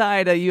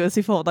 Inside a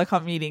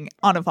USCfootball.com meeting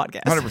on a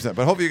podcast. 100%.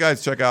 But hopefully you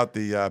guys check out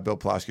the Bill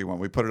Plaschke one.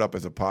 We put it up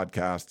as a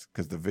podcast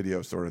because the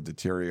video sort of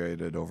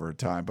deteriorated over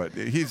time. But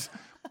he's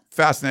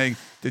fascinating.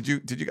 Did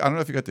you? I don't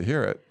know if you got to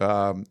hear it.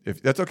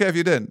 If that's okay if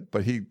you didn't,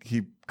 but he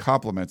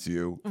compliments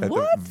you at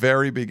the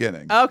very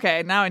beginning.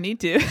 Okay, now I need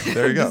to.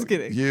 There you go. Just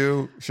kidding.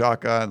 You,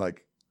 Shotgun,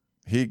 like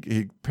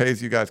he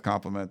pays you guys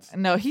compliments.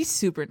 No, he's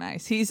super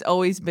nice. He's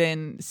always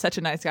been such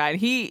a nice guy.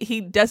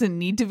 He doesn't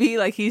need to be.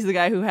 Like, he's the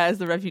guy who has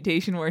the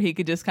reputation where he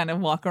could just kind of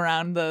walk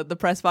around the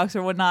press box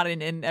or whatnot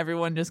and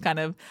everyone just kind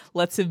of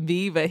lets him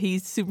be. But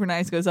he's super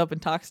nice, goes up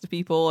and talks to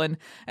people. And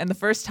the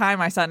first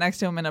time I sat next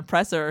to him in a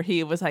presser,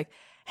 he was like,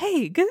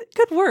 "Hey, good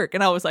work."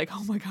 And I was like,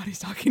 "Oh my God, he's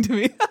talking to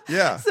me."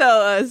 Yeah.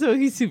 So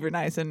he's super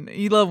nice. And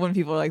you love when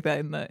people are like that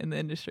in the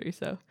industry.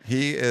 So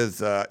he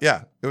is,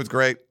 it was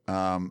great.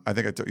 I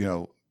think I took,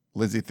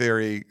 Lindsay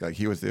Theory, like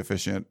he was the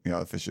officiant,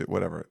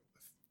 whatever.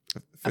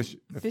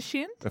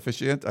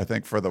 Officiant, I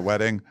think, for the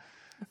wedding.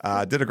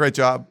 Did a great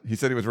job. He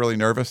said he was really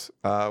nervous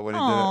when he did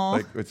it.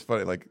 Like, it's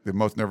funny, like the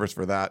most nervous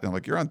for that. And I'm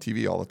like, you're on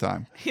TV all the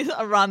time. He's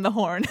around the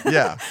horn.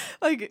 Yeah.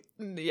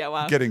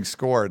 Wow. Getting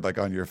scored like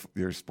on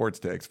your sports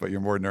takes, but you're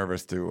more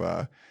nervous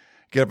to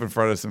get up in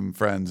front of some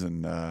friends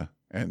and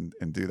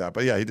do that.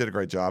 But yeah, he did a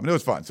great job. And it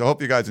was fun. So I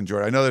hope you guys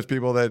enjoyed it. I know there's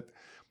people that,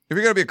 if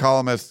you're going to be a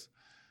columnist,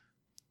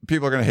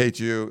 people are going to hate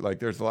you. Like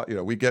there's a lot,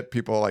 we get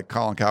people like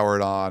Colin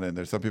Cowherd on, and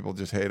there's some people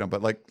just hate him,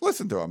 but like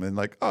listen to him and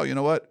like, oh, you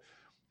know what?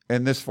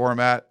 In this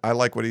format, I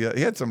like what he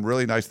had some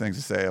really nice things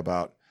to say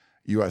about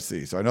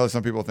USC. So I know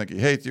some people think he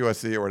hates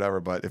USC or whatever,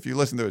 but if you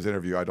listen to his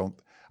interview, I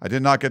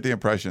did not get the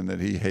impression that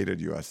he hated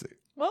USC.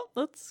 Well,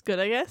 that's good,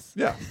 I guess.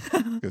 Yeah,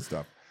 good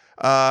stuff.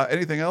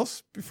 Anything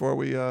else before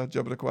we jump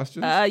into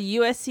questions?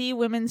 USC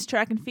women's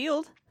track and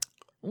field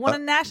won a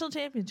national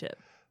championship.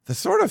 This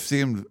sort of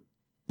seemed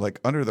like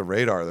under the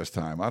radar this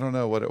time. I don't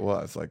know what it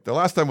was. Like the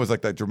last time was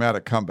like that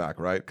dramatic comeback,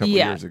 right? A couple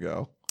years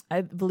ago. I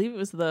believe it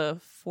was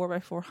the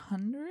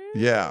 4x400.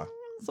 Yeah.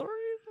 Sorry.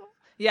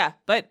 Yeah,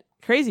 but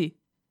crazy.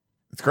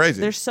 It's crazy.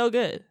 They're so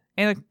good.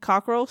 Anna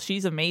Cockrell,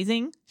 she's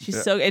amazing.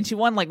 And she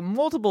won like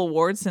multiple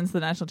awards since the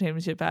national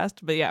championship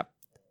passed. But yeah,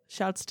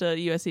 shouts to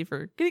USC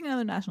for getting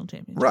another national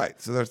championship.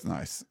 Right. So that's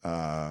nice.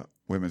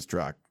 Women's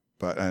track.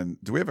 And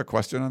do we have a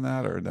question on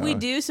that or no? We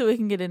do, so we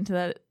can get into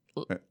that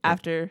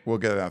after. We'll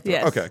get it after.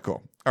 Yes. Okay,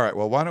 cool. All right.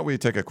 Well, why don't we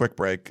take a quick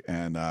break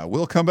and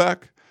we'll come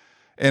back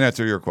and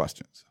answer your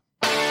questions.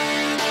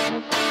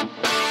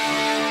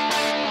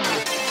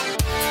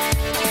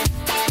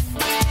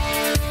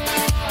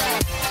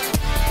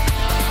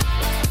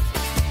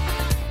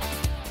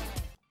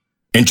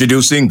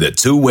 Introducing the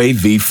two-way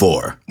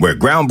V4, where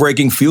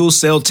groundbreaking fuel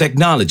cell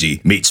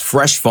technology meets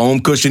fresh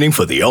foam cushioning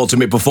for the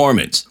ultimate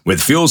performance. With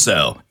fuel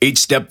cell, each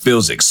step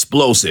feels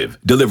explosive,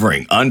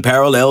 delivering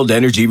unparalleled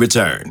energy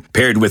return.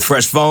 Paired with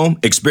fresh foam,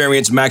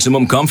 experience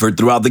maximum comfort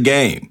throughout the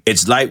game.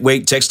 Its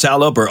lightweight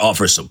textile upper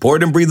offers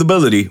support and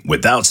breathability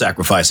without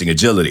sacrificing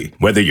agility.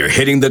 Whether you're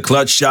hitting the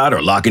clutch shot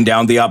or locking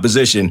down the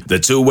opposition, the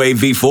two-way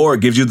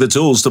V4 gives you the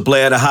tools to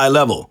play at a high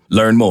level.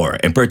 Learn more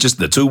and purchase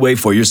the two-way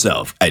for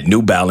yourself at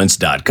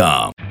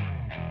newbalance.com.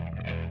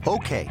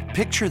 Okay,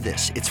 picture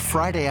this. It's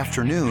Friday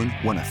afternoon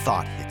when a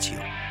thought hits you.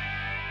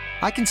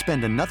 I can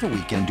spend another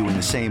weekend doing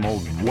the same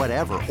old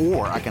whatever,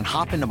 or I can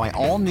hop into my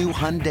all-new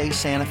Hyundai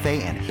Santa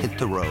Fe and hit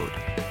the road.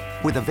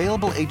 With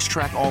available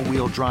H-Track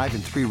all-wheel drive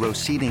and 3-row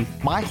seating,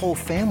 my whole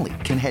family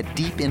can head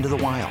deep into the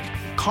wild.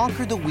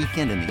 Conquer the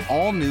weekend in the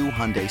all-new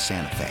Hyundai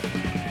Santa Fe.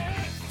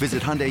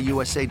 Visit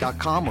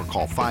HyundaiUSA.com or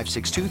call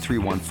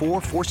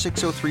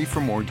 562-314-4603 for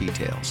more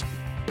details.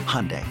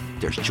 Hyundai,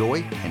 there's joy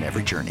in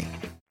every journey.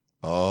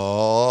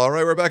 All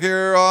right, we're back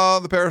here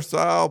on the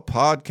Peristyle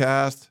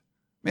Podcast.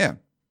 Man,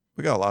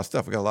 We got a lot of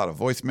stuff. We got a lot of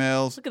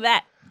voicemails. Look at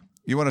that.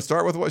 You want to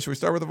start with what? Should we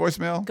start with the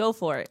voicemail? Go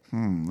for it.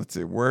 Let's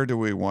see. Where do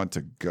we want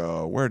to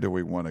go? Why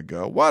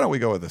don't we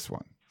go with this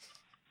one?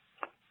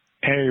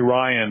 Hey,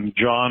 Ryan,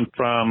 John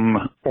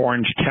from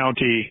Orange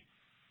County.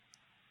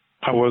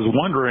 I was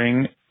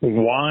wondering,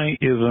 why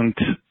isn't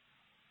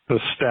the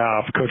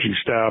coaching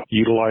staff,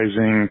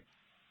 utilizing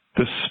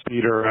the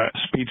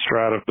speedster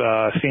out of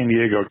San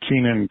Diego,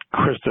 Keenan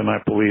Kristen, I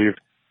believe,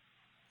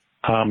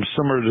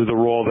 similar to the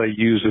role they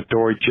used at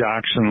Dory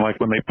Jackson, like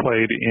when they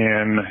played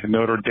in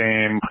Notre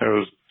Dame, it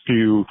was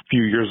a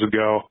few years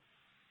ago.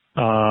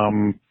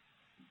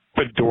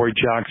 Put Dory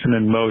Jackson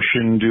in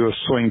motion, do a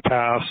swing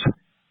pass,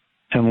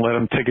 and let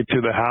him take it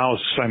to the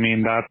house. I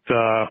mean,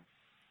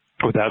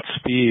 with that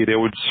speed, it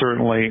would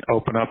certainly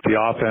open up the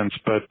offense,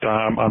 but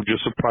I'm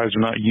just surprised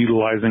they're not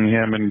utilizing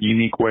him in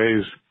unique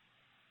ways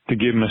to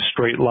give him a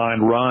straight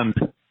line run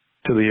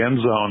to the end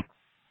zone.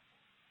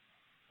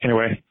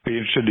 Anyway, be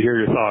interested to hear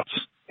your thoughts.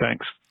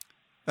 Thanks.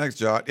 Thanks,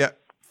 John. Yeah,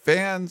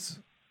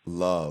 fans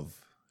love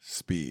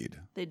speed.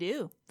 They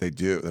do. They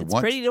do. It's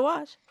pretty to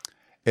watch.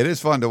 It is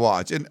fun to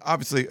watch. And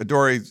obviously,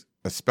 Adore's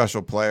a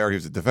special player. He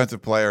was a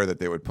defensive player that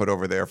they would put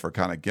over there for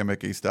kind of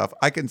gimmicky stuff.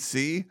 I can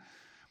see,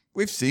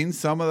 we've seen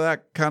some of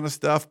that kind of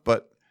stuff,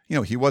 but,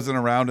 he wasn't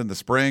around in the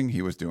spring.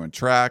 He was doing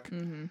track.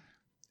 Mm-hmm.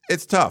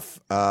 It's tough.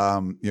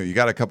 You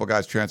got a couple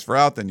guys transfer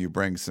out, then you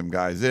bring some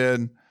guys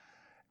in.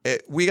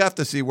 We have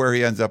to see where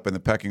he ends up in the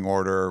pecking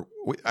order.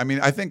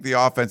 I think the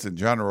offense in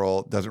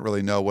general doesn't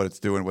really know what it's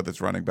doing with its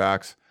running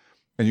backs.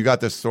 And you got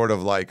this sort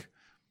of like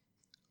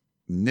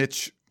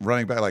niche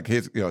running back, like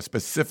his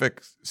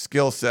specific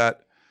skill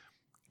set.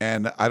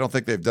 And I don't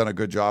think they've done a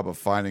good job of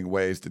finding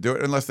ways to do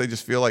it unless they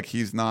just feel like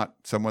he's not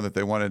someone that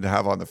they wanted to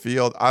have on the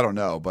field. I don't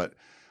know, but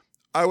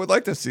I would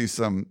like to see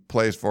some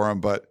plays for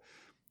him. But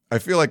I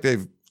feel like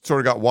they've sort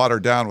of got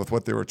watered down with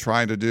what they were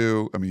trying to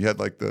do. I mean, you had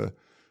like the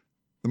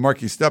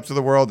Marquis Steps of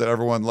the world that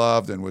everyone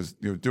loved and was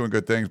doing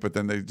good things, but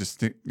then they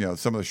just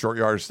some of the short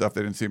yardage stuff,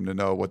 they didn't seem to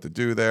know what to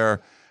do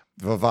there.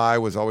 Vavai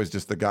was always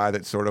just the guy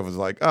that sort of was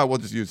like, oh, we'll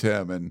just use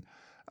him, and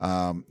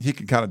he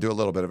can kind of do a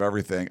little bit of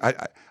everything.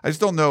 I just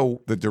don't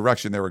know the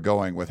direction they were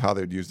going with how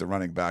they'd use the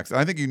running backs. And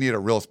I think you need a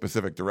real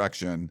specific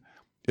direction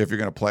if you're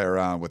going to play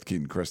around with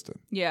Keenan Kristen.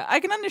 Yeah,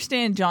 I can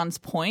understand John's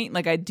point.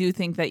 Like, I do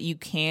think that you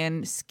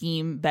can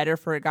scheme better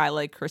for a guy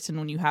like Kristen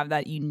when you have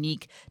that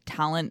unique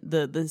talent,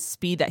 the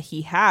speed that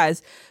he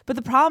has. But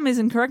the problem is,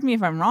 and correct me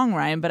if I'm wrong,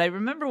 Ryan, but I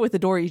remember with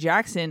Adoree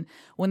Jackson,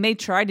 when they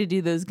tried to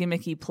do those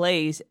gimmicky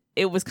plays,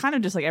 it was kind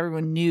of just like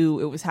everyone knew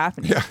it was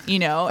happening,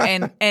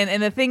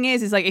 and the thing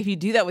is like, if you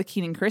do that with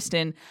Keenan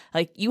Kristen,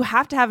 like, you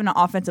have to have an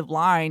offensive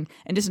line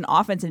and just an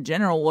offense in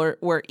general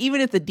where even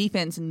if the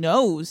defense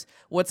knows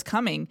what's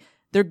coming,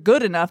 they're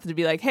good enough to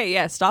be like, hey,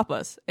 yeah, stop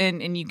us.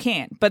 And you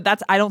can't. But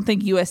I don't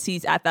think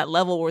USC's at that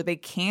level where they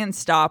can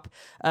stop,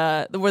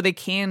 where they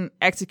can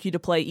execute a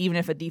play even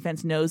if a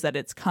defense knows that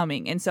it's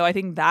coming. And so I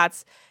think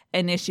that's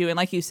an issue. And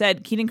like you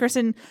said, Keenan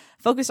Kristen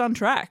focused on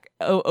track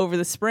over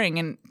the spring.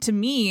 And to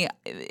me,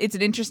 it's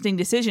an interesting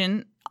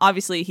decision.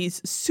 Obviously, he's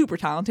super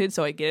talented,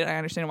 so I get it. I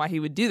understand why he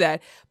would do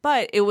that.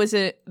 But it was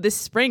this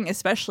spring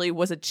especially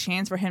was a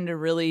chance for him to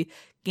really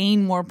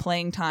gain more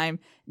playing time,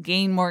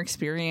 gain more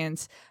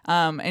experience,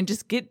 and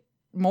just get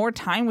more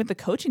time with the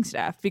coaching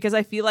staff, because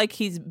I feel like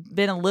he's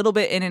been a little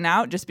bit in and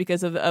out just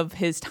because of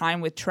his time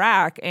with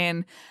track.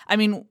 And I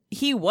mean,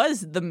 he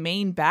was the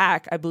main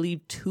back, I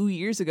believe, 2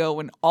 years ago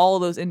when all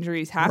those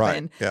injuries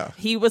happened. Right, yeah.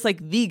 He was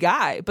like the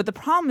guy. But the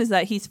problem is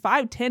that he's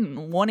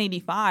 5'10",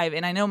 185.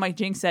 And I know Mike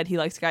Jinks said he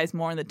likes guys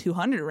more in the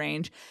 200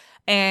 range.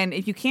 And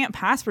if you can't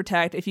pass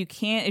protect, if you're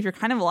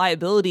kind of a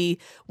liability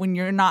when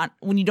you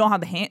don't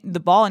have the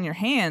ball in your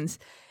hands,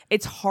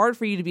 it's hard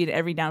for you to be an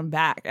every down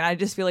back. And I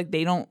just feel like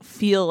they don't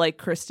feel like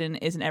Kristen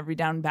is an every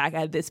down back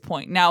at this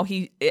point. Now,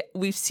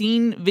 we've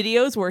seen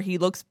videos where he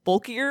looks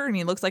bulkier and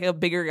he looks like a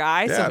bigger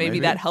guy. Yeah, so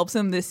maybe that helps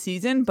him this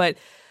season. But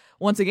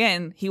once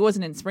again, he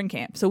wasn't in spring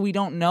camp. So we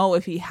don't know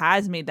if he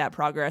has made that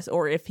progress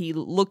or if he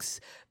looks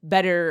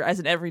better as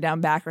an every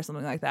down back or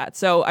something like that.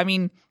 So, I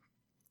mean,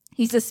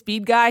 he's a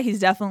speed guy. He's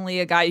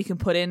definitely a guy you can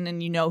put in,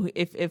 and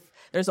if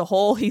there's a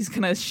hole, he's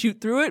going to shoot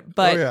through it.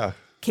 But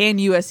can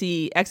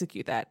USC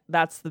execute that?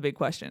 That's the big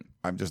question.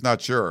 I'm just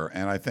not sure.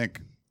 And I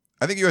think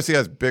USC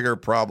has bigger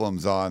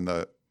problems in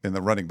the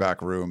running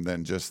back room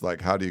than just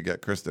like, how do you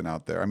get Kristen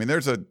out there? I mean,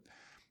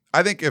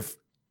 I think if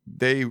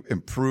they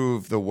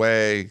improve the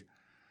way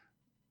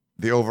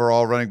the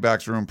overall running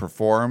backs room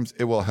performs,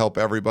 it will help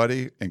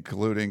everybody,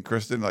 including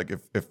Kristen. Like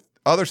if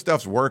other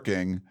stuff's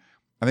working,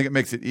 I think it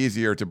makes it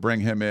easier to bring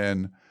him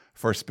in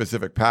for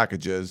specific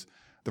packages.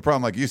 The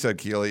problem, like you said,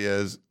 Keely,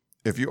 is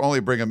if you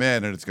only bring him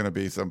in and it's going to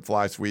be some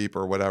fly sweep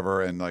or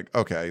whatever, and like,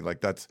 okay,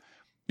 like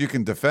you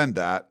can defend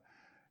that.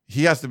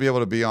 He has to be able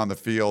to be on the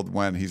field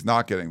when he's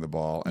not getting the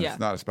ball, and it's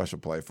not a special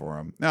play for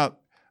him. Now,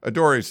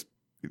 Adoree's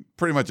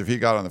pretty much, if he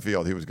got on the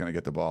field, he was going to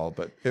get the ball,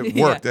 but it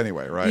worked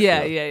anyway, right?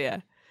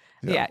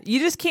 Yeah, you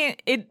just can't.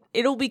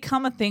 It'll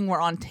become a thing where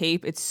on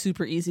tape it's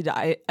super easy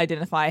to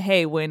identify.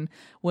 Hey, when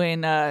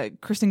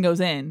Kristen goes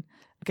in,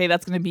 okay,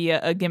 that's going to be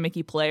a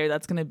gimmicky player.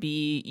 That's going to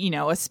be,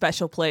 a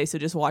special play. So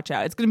just watch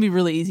out. It's going to be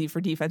really easy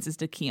for defenses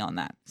to key on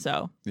that.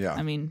 So, yeah,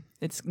 I mean,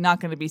 it's not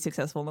going to be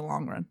successful in the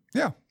long run.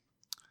 Yeah.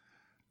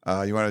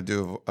 You want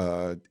to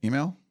do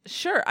email?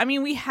 Sure. I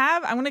mean,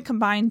 I'm going to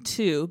combine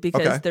two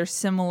because they're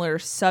similar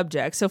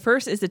subjects. So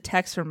first is a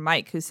text from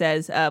Mike who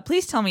says,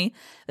 please tell me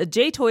that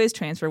Jay Toya's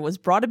transfer was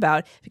brought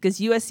about because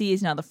USC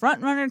is now the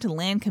front runner to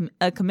land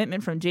a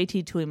commitment from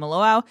JT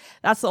Tuimoloau.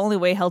 That's the only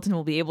way Helton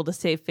will be able to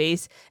save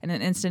face in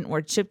an instant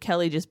where Chip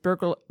Kelly just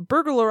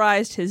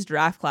burglarized his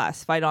draft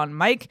class. Fight on,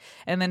 Mike.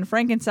 And then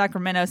Frank in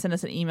Sacramento sent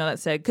us an email that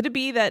said, could it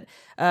be that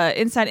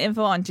inside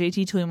info on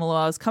JT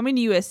Tuimoloau's coming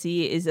to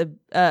USC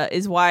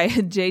is why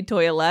Jay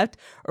Toya left,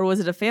 or was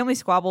it a family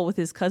squabble with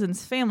his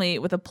cousin's family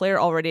with a player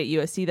already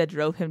at USC that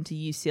drove him to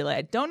UCLA?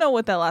 I don't know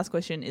what that last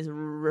question is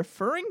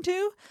referring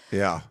to.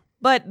 Yeah.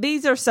 But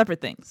these are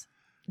separate things.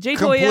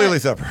 Completely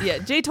separate. Yeah,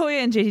 Jay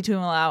Toya and JT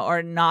Tuimoloau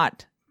are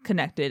not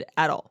connected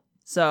at all.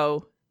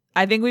 So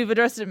I think we've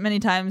addressed it many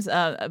times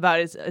about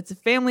it's a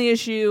family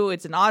issue.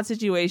 It's an odd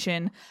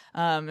situation.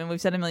 And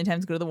we've said a million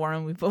times, go to the war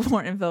room. We put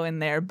more info in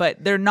there,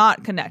 but they're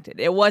not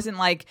connected. It wasn't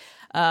like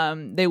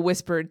they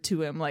whispered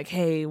to him like,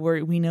 hey,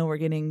 we know we're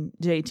getting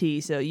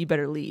JT, so you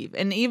better leave.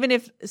 And even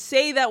if,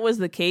 say that was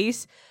the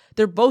case,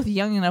 they're both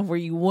young enough where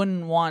you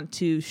wouldn't want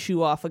to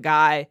shoo off a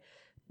guy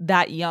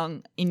that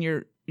young in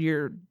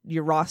your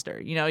roster.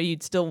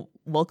 You'd still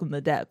welcome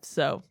the depth.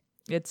 So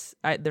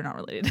they're not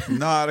related.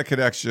 Not a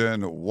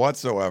connection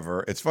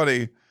whatsoever. It's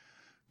funny.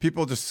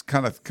 People just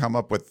kind of come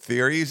up with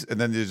theories and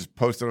then you just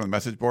post it on the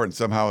message board and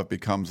somehow it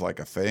becomes like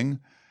a thing.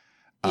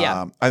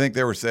 Yeah. I think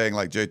they were saying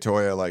like Jay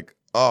Toya, like,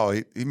 oh,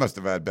 he must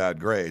have had bad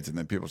grades. And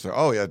then people say,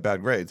 oh, he had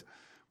bad grades.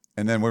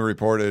 And then we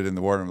reported in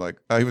the war room, like,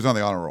 oh, he was on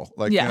the honor roll.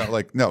 Like,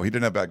 no, he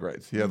didn't have bad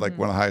grades. He had like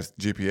one of the highest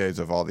GPAs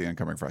of all the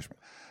incoming freshmen.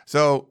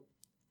 So,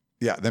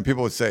 yeah, then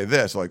people would say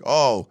this, like,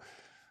 oh,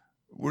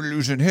 we're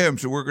losing him,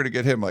 so we're going to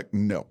get him. Like,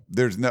 no,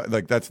 there's no,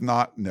 like, that's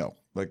not, no,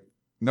 like,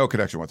 no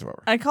connection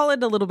whatsoever. I call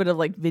it a little bit of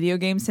like video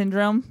game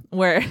syndrome,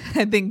 where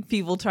I think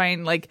people try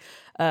and like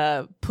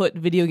put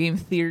video game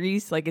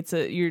theories, like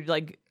you're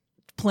like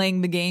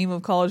playing the game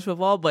of college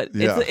football, but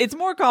it's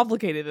more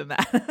complicated than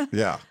that.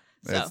 Yeah,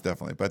 it's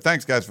definitely. But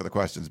thanks, guys, for the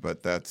questions.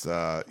 But that's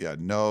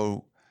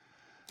no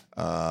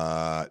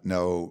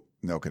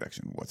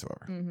connection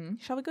whatsoever. Mm-hmm.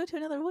 Shall we go to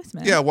another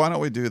voicemail? Yeah, why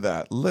don't we do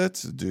that?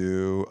 Let's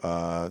do,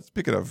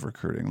 speaking of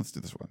recruiting, let's do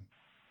this one.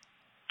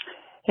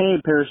 Hey,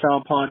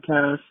 Peristyle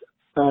Podcast.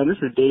 This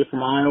is Dave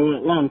from Iowa,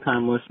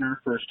 long-time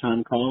listener,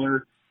 first-time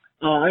caller.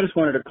 I just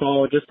wanted to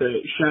call just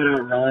to shout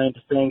out Ryan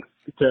to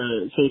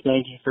say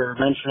thank you for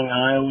mentioning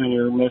Iowa in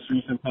your most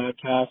recent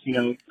podcast. To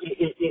me,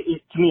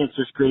 it's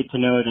just great to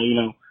know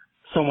that,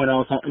 someone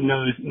else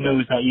knows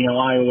that,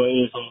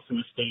 Iowa is also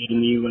a state in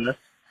the U.S.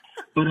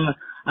 But,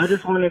 I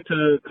just wanted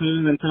to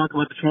come and talk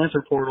about the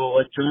transfer portal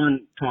like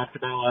John talked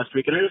about last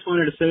week. And I just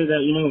wanted to say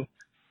that,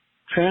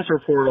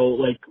 transfer portal,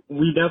 like,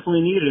 we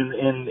definitely need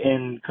it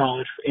in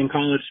college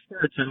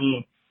sports. I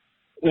mean,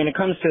 when it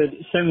comes to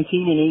 17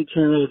 and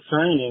 18-year-old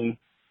signing,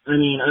 I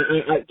mean,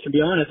 I to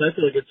be honest, I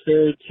feel like it's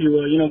fair to,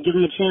 give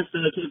them a chance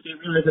to, if they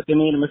realize that they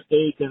made a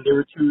mistake and they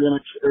were too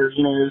immature, or,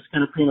 it was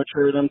kind of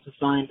premature of them to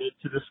sign it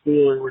to the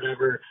school or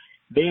whatever.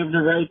 They have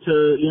the right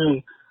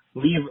to,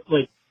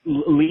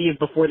 leave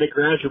before they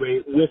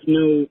graduate with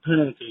no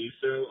penalty.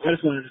 So I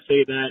just wanted to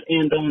say that.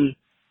 And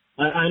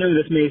I know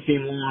this may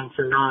seem long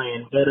for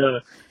Ryan, but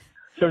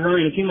so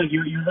Ryan, it seemed like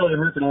you're really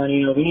working on,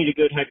 we need a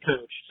good head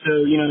coach.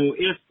 So,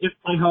 if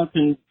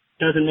Helton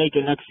doesn't make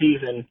it next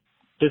season,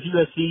 does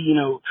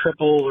USC,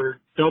 triple or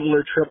double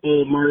or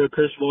triple Mario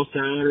Cristobal's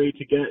salary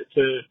to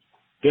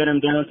get him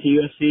down to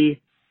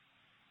USC?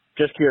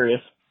 Just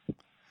curious.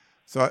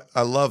 So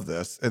I love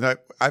this. And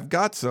I've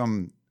got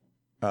some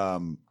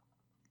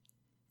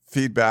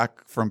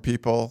feedback from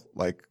people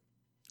like,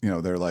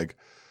 they're like,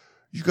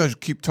 you guys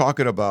keep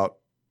talking about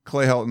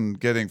Clay Helton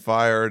getting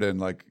fired and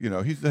like,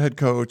 he's the head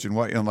coach and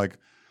what, and like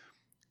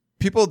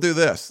people do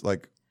this,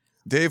 like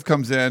Dave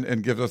comes in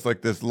and gives us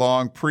like this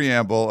long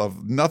preamble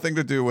of nothing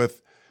to do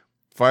with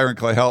firing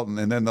Clay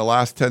Helton. And then the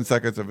last 10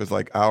 seconds of his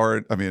like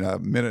a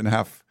minute and a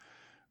half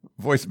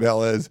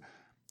voicemail is,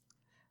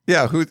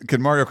 yeah, who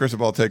can Mario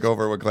Cristobal take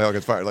over when Clay Helton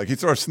gets fired? Like he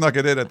sort of snuck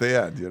it in at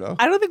the end,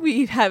 I don't think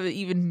we have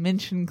even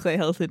mentioned Clay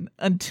Helton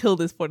until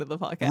this point of the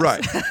podcast.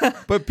 Right.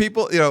 But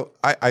people,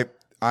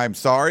 I'm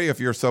sorry if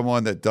you're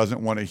someone that doesn't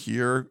want to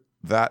hear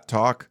that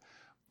talk.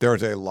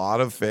 There's a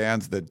lot of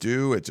fans that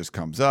do. It just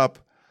comes up.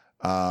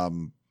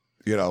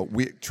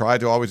 We try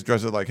to always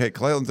address it like, hey,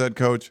 Clay Helton's head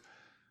coach.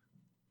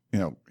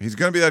 He's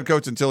going to be head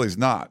coach until he's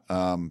not.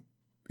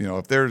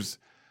 If there's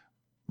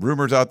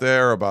rumors out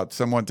there about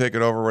someone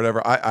taking over or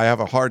whatever, I have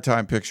a hard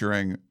time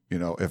picturing,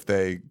 if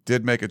they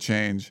did make a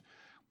change,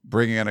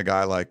 bringing in a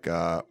guy like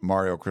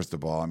Mario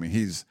Cristobal. I mean,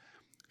 he's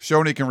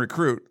shown he can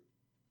recruit.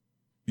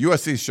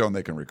 USC's shown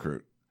they can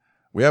recruit.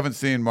 We haven't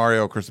seen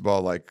Mario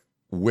Cristobal like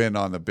win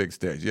on the big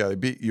stage. Yeah, they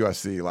beat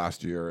USC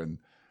last year and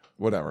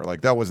whatever.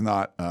 Like that was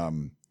not.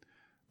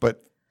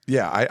 But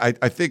yeah,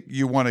 I think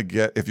you want to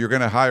get, if you're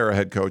going to hire a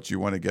head coach, you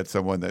want to get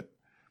someone that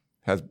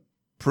has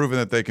proven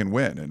that they can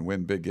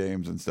win big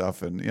games and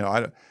stuff. And,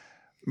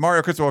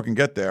 Mario Cristobal can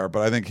get there,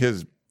 but I think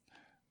his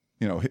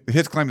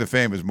claim to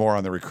fame is more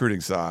on the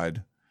recruiting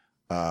side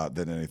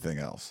than anything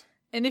else.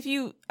 And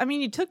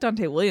you took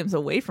Dante Williams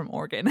away from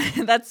Oregon.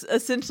 That's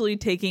essentially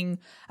taking,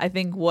 I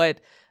think,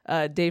 what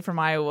Dave from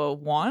Iowa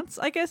wants,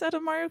 I guess, out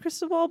of Mario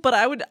Cristobal.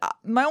 But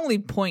my only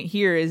point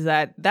here is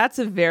that that's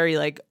a very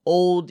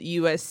old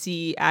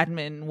USC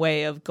admin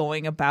way of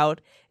going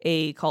about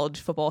a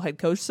college football head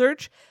coach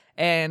search.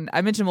 And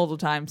I mentioned multiple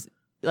times,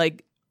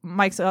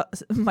 Mike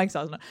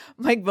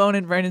Bohn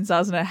and Brandon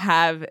Sosna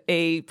have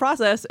a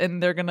process,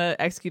 and they're gonna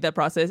execute that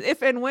process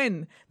if and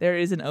when there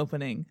is an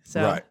opening.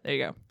 So right. There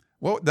you go.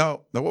 Well,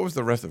 now what was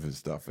the rest of his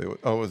stuff?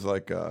 It was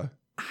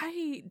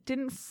I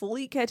didn't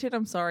fully catch it.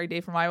 I'm sorry,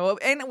 Dave from Iowa.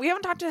 And we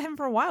haven't talked to him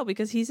for a while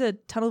because he's a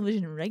Tunnel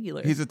Vision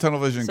regular. He's a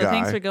Tunnel Vision guy. So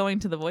thanks for going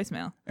to the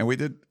voicemail. And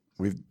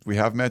we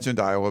have mentioned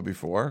Iowa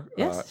before.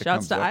 Yes,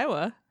 shouts to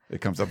Iowa.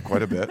 It comes up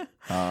quite a bit.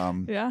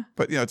 Yeah.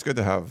 But, it's good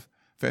to have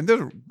fans.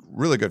 They're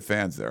really good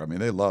fans there. I mean,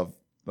 they love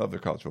their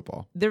college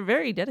football. They're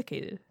very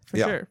dedicated, for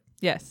sure.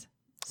 Yes.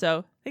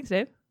 So thanks,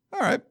 Dave. All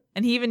right.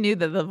 And he even knew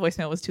that the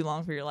voicemail was too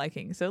long for your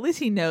liking. So at least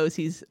he knows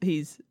he's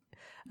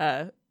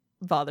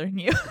bothering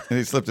you. And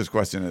he slipped his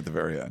question at the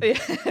very end.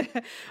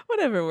 Yeah.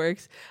 Whatever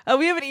works.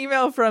 We have an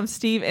email from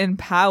Steve in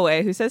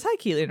Poway who says, "Hi,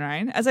 Keely and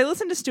Ryan. As I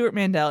listened to Stuart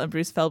Mandel and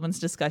Bruce Feldman's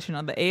discussion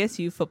on the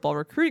ASU football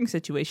recruiting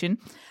situation,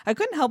 I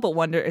couldn't help but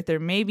wonder if there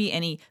may be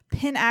any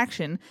pin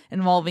action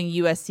involving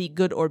USC,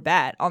 good or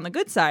bad. On the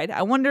good side,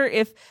 I wonder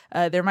if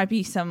there might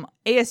be some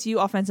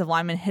ASU offensive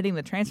linemen hitting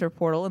the transfer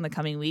portal in the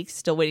coming weeks,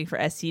 still waiting for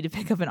SC to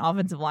pick up an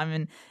offensive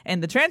lineman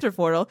in the transfer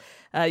portal.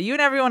 You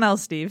and everyone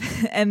else, Steve.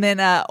 And then,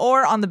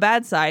 or on the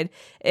bad side,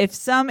 if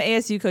some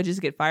ASU coaches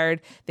get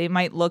fired, they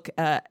might look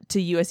to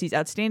USC's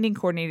outstanding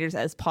coordinators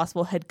as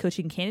possible head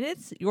coaching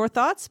candidates. Your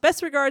thoughts?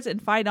 Best regards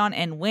and fight on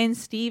and win,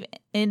 Steve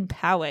in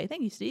Poway."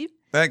 Thank you, Steve.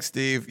 Thanks,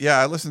 Steve. Yeah,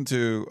 I listened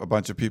to a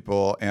bunch of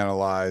people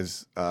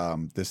analyze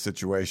this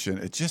situation.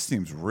 It just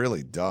seems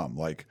really dumb.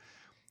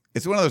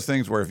 It's one of those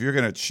things where if you're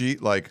going to cheat,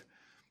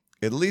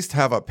 at least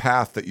have a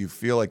path that you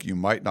feel like you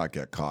might not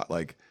get caught.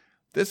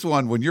 This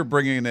one, when you're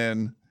bringing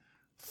in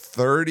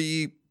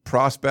 30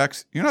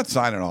 prospects, you're not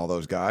signing all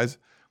those guys.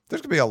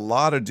 There's going to be a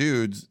lot of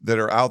dudes that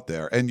are out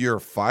there, and you're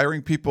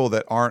firing people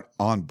that aren't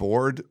on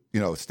board,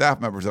 staff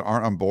members that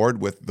aren't on board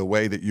with the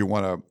way that you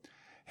want to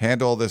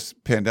handle this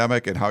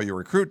pandemic and how you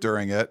recruit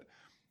during it.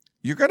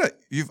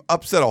 You've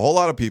upset a whole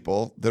lot of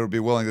people that would be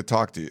willing to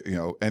talk to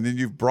you, and then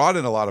you've brought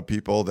in a lot of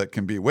people that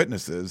can be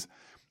witnesses.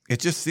 It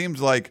just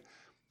seems like,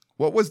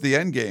 what was the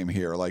end game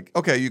here?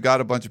 Okay, you got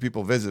a bunch of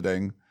people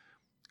visiting.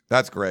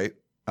 That's great.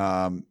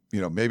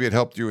 Maybe it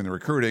helped you in the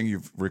recruiting.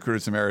 You've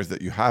recruited some areas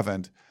that you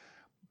haven't,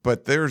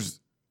 but there's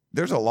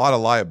a lot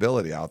of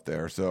liability out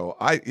there. So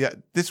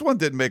this one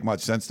didn't make much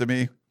sense to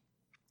me,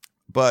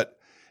 but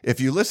if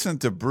you listen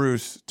to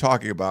Bruce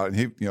talking about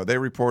it, and they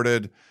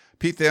reported,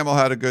 Pete Thamel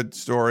had a good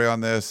story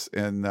on this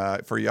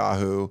for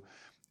Yahoo,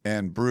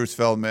 and Bruce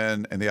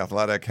Feldman and The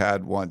Athletic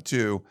had one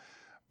too.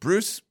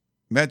 Bruce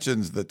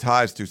mentions the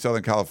ties to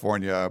Southern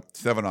California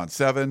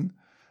 7-on-7.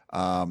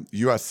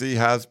 USC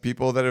has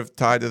people that have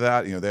tied to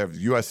that. They have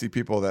USC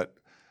people that,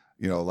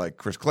 like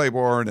Chris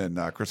Claiborne and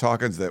Chris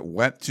Hawkins that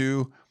went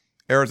to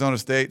Arizona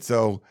State.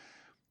 So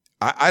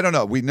I don't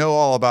know. We know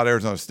all about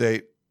Arizona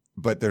State,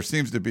 but there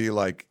seems to be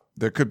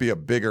there could be a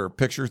bigger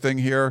picture thing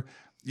here.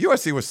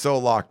 USC was so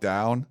locked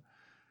down.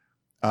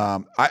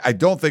 I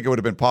don't think it would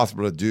have been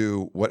possible to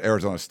do what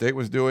Arizona State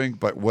was doing,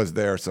 but was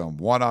there some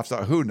one-off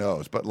stuff? Who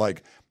knows? But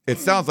it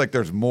sounds like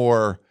there's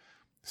more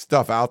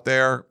stuff out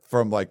there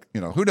from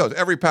who knows?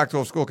 Every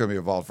Pac-12 school can be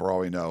involved for all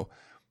we know.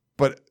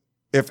 But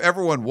if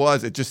everyone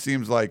was, it just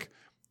seems like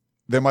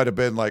they might have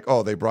been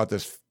they brought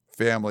this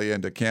family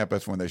into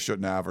campus when they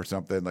shouldn't have or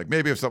something.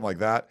 Maybe if something like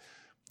that.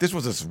 This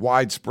was this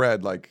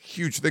widespread,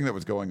 huge thing that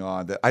was going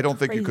on that I don't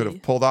think you could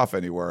have pulled off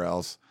anywhere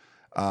else.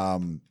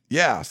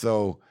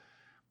 So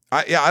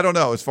I don't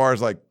know. As far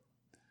as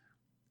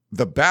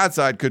the bad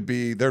side could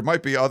be, there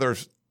might be other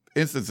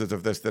instances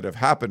of this that have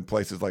happened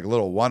places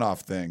little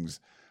one-off things,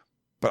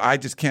 but I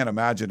just can't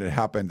imagine it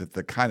happened at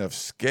the kind of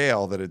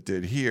scale that it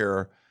did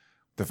here.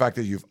 The fact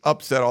that you've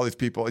upset all these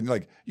people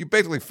and you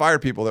basically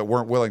fired people that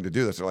weren't willing to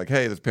do this. They're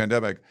hey, this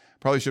pandemic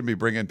probably shouldn't be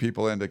bringing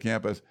people into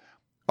campus.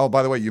 Oh,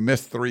 by the way, you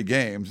missed 3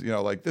 games.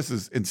 This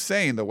is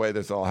insane the way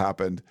this all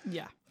happened.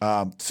 Yeah.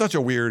 Such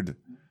a weird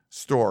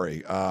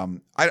story.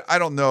 I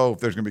don't know if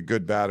there's going to be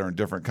good, bad, or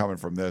indifferent coming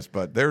from this,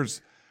 but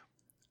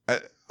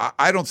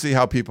I don't see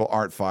how people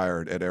aren't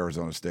fired at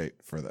Arizona State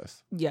for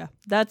this. Yeah,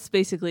 that's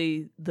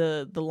basically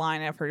the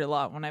line I've heard a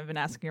lot when I've been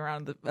asking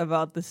around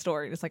about the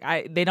story. It's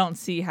they don't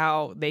see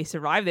how they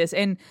survive this.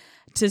 And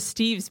to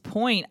Steve's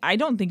point, I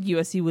don't think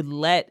USC would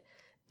let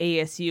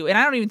ASU, and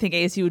I don't even think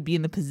ASU would be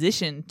in the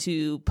position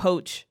to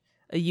poach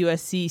a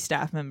USC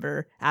staff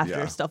member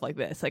after stuff like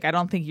this. I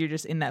don't think you're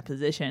just in that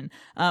position.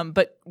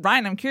 But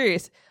Ryan, I'm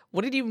curious,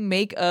 what did you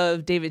make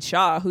of David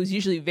Shaw, who's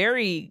usually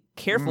very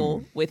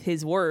careful with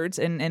his words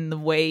and the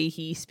way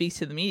he speaks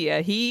to the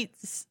media? He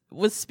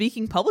was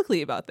speaking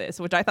publicly about this,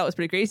 which I thought was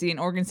pretty crazy. And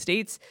Oregon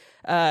State's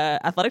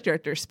athletic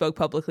director spoke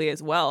publicly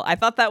as well. I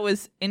thought that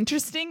was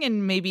interesting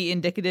and maybe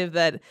indicative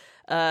that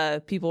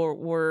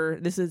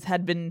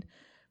had been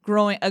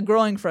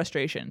growing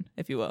frustration,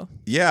 if you will.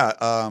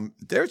 Yeah,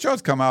 David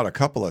Shaw's come out a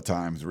couple of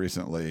times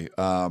recently.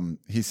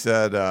 He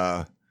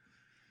said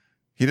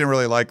he didn't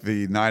really like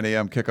the 9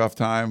 a.m. kickoff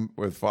time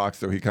with Fox,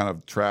 so he kind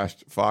of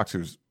trashed Fox,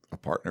 who's a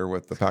partner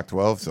with the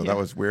Pac-12, so that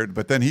was weird.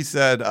 But then he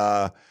said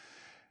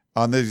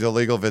on these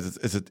illegal visits,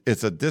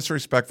 it's a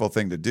disrespectful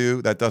thing to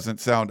do. That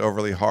doesn't sound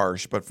overly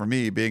harsh, but for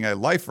me, being a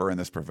lifer in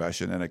this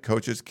profession and a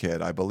coach's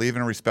kid, I believe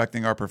in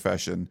respecting our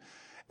profession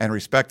and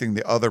respecting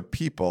the other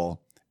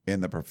people in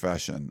the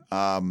profession.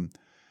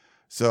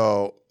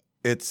 So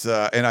it's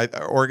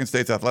Oregon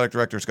State's athletic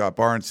director, Scott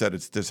Barnes, said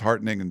it's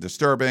disheartening and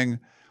disturbing,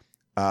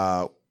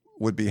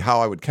 would be how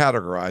I would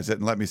categorize it.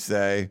 And let me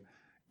say,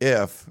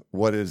 if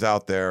what is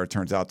out there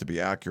turns out to be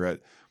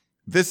accurate,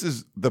 this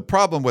is the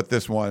problem with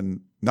this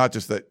one, not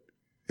just that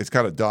it's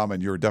kind of dumb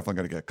and you're definitely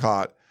going to get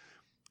caught.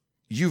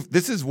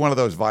 This is one of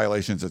those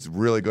violations that's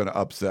really going to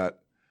upset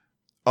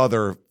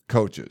other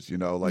coaches,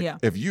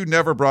 if you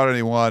never brought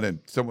anyone and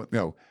someone,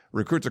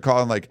 recruits are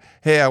calling like,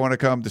 hey, I want to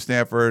come to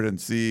Stanford and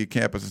see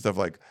campus and stuff,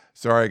 like,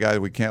 sorry guys,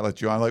 we can't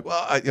let you on. Like,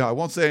 well, I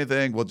won't say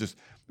anything.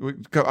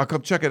 I'll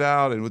come check it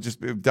out and we'll just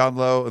be down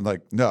low. And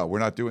like, no, we're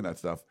not doing that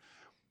stuff.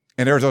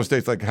 And Arizona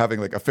State's like having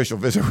like official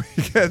visit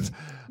weekends.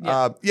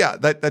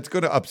 That's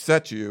going to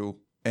upset you.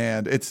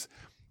 And it's,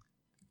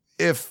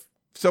 if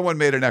someone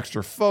made an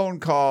extra phone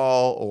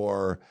call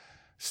or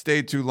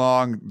stayed too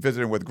long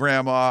visiting with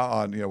grandma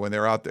on, when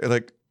they're out there,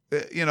 like,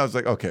 it's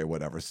like, okay,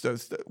 whatever.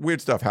 Weird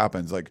stuff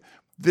happens. Like,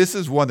 this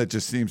is one that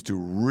just seems to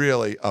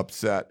really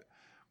upset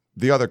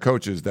the other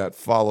coaches that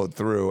followed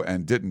through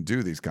and didn't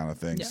do these kind of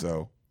things. Yeah.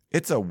 So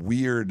it's a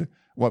weird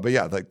one. But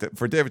yeah, like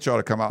for David Shaw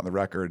to come out on the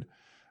record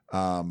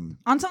on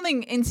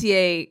something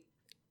NCAA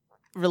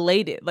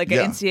related, like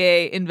an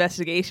NCAA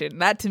investigation,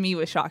 that to me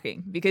was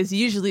shocking, because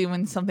usually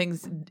when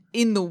something's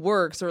in the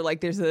works or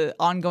like there's an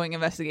ongoing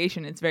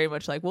investigation, it's very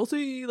much like, we'll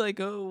see, like,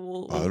 I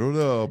don't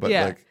know, but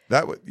like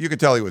that, you could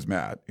tell he was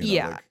mad.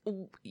 Yeah.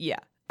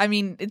 I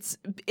mean, it's,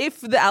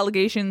 if the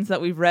allegations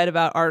that we've read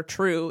about are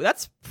true,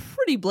 that's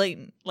pretty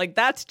blatant. Like,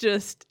 that's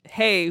just,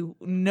 hey,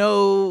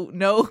 no,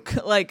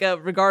 like a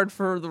regard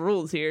for the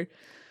rules here.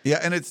 Yeah,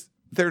 and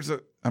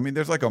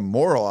there's like a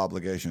moral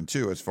obligation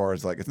too, as far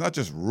as like, it's not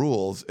just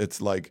rules. It's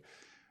like,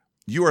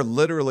 you are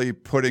literally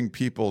putting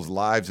people's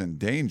lives in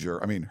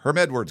danger. I mean, Herm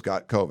Edwards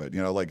got COVID,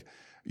 like,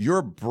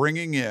 you're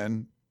bringing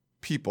in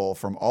people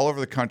from all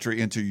over the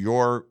country into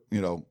your,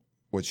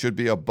 what should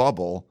be a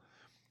bubble.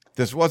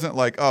 This wasn't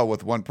like,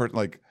 with one person,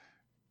 like,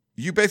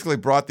 you basically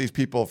brought these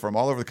people from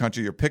all over the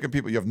country. You're picking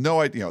people. You have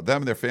no idea, them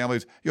and their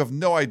families. You have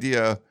no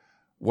idea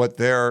what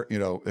they're,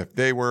 if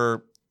they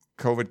were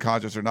COVID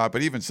conscious or not.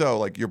 But even so,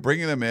 like, you're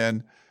bringing them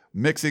in,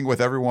 mixing with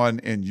everyone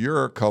in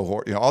your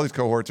cohort. All these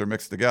cohorts are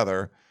mixed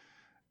together.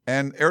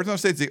 And Arizona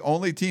State's the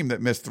only team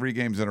that missed 3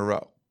 games in a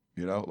row.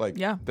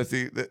 That's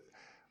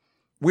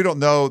we don't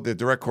know the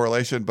direct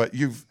correlation, but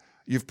you've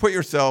put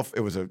yourself, it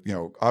was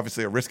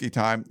obviously a risky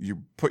time.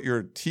 You put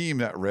your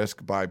team at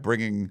risk by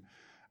bringing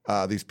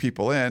these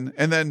people in,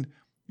 and then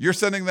you're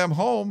sending them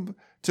home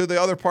to the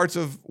other parts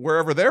of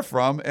wherever they're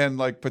from and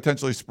like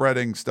potentially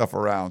spreading stuff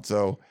around.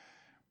 So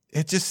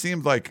it just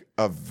seemed like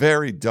a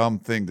very dumb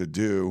thing to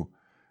do.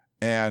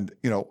 And,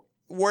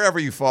 wherever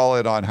you fall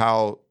in on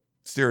how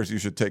serious you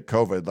should take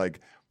COVID, like,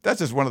 that's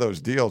just one of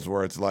those deals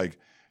where it's like,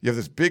 you have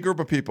this big group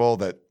of people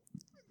that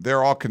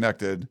they're all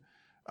connected.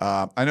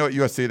 I know at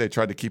USC they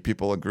tried to keep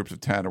people in groups of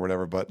 10 or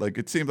whatever, but like,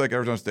 it seemed like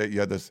Arizona State, you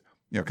had this,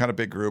 kind of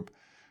big group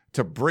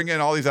to bring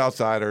in all these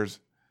outsiders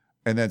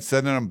and then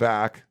sending them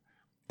back,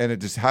 and it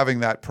just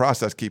having that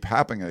process keep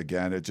happening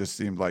again. It just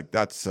seemed like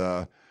that's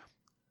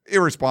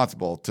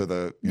irresponsible to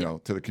the,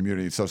 to the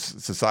community, so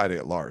society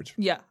at large.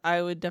 Yeah,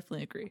 I would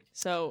definitely agree.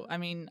 So, I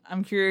mean,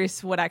 I'm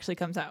curious what actually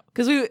comes out,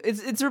 because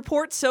it's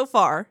reports so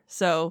far.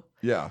 So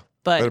yeah,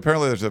 but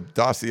apparently there's a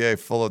dossier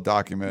full of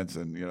documents,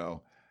 and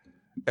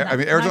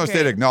Arizona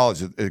State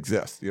acknowledged it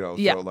exists.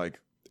 So like,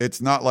 it's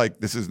not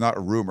like this is not a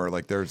rumor.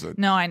 Like, there's a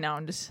no, I know.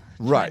 I'm just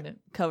trying to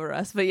cover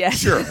us, but yeah,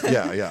 sure,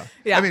 yeah.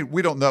 I mean,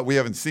 we don't know. We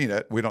haven't seen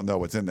it. We don't know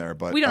what's in there,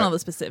 but we don't know the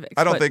specifics.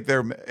 I don't think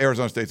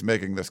Arizona State's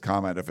making this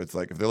comment if it's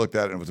like, if they looked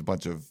at it and it was a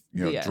bunch of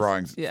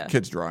drawings,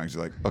 kids' drawings.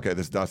 You're like, okay,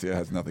 this dossier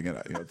has nothing in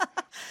it. It's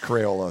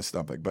Crayola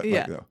stumping, but we'll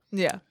do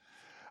a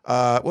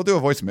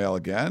voicemail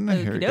again.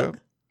 Here you go.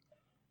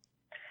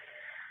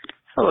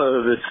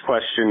 Hello, this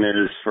question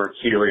is for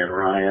Keely and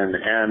Ryan,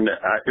 and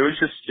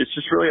it's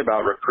just really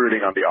about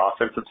recruiting on the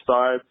offensive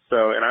side.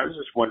 So, and I was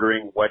just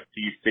wondering, what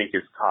do you think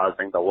is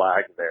causing the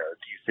lag there?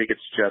 Do you think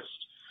it's just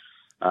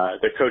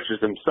the coaches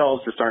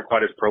themselves just aren't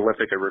quite as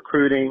prolific at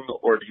recruiting,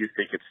 or do you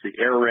think it's the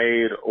air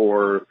raid,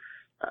 or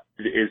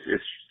is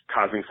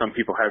causing some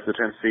people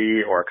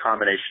hesitancy, or a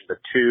combination of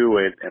the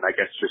two? And I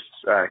guess just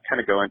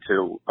kind of go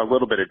into a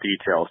little bit of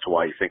detail as to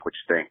why you think what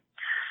you think.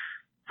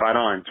 Fight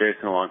on,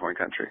 Jason, Longhorn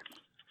Country.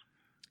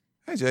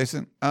 Hey,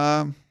 Jason.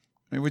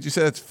 I mean, would you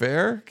say that's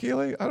fair,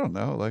 Keely? I don't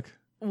know. Like,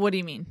 What do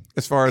you mean?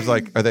 as far as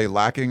like, are they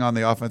lacking on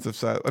the offensive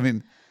side? I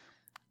mean,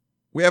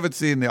 we haven't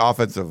seen the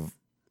offensive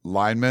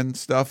lineman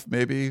stuff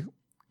maybe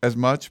as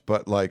much,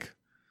 but like,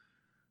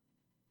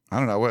 I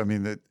don't know. What I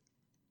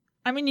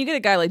mean, you get a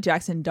guy like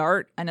Jackson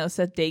Dart. I know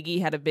Seth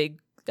Dagey had a big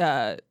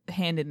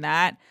hand in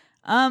that.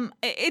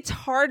 It's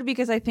hard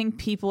because I think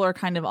people are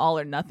kind of all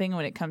or nothing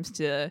when it comes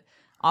to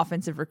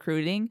offensive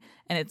recruiting.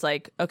 And it's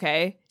like,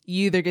 okay,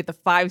 you either get the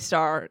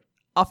 5-star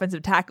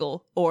offensive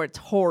tackle or it's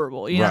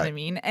horrible. You know what I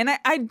mean? And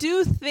I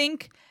do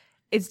think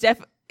it's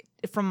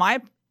from my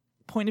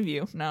point of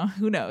view, no,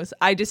 who knows?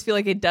 I just feel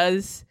like it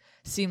does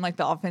seem like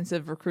the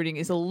offensive recruiting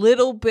is a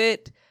little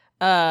bit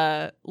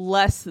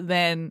less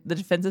than the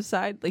defensive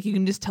side. Like you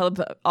can just tell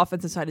the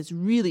offensive side is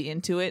really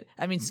into it.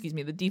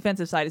 The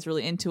defensive side is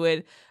really into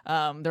it.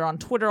 They're on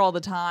Twitter all the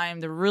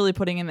time. They're really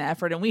putting in the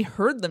effort, and we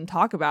heard them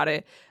talk about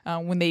it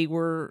when they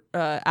were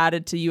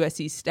added to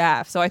USC's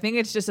staff. So I think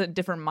it's just a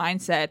different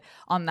mindset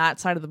on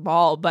that side of the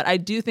ball. But I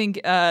do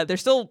think they're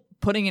still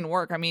putting in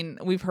work. I mean,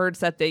 we've heard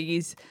Seth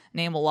Dagey's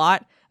name a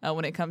lot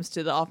when it comes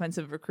to the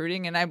offensive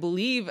recruiting. And I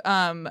believe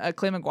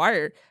Clay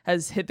McGuire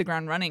has hit the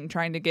ground running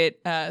trying to get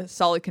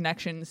solid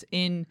connections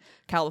in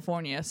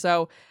California.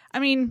 So, I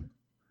mean,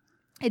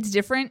 it's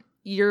different.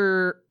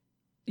 You're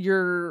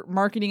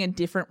marketing a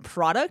different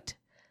product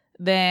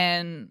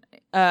than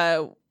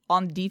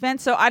on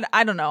defense. So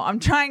I don't know. I'm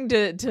trying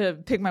to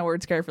pick my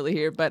words carefully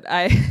here, but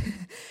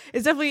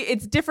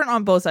it's different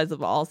on both sides of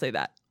the ball. I'll say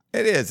that.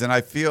 it is. And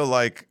I feel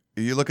like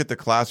you look at the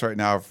class right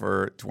now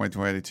for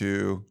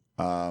 2022,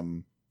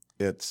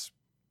 it's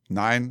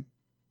 9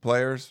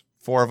 players.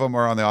 4 of them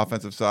are on the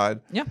offensive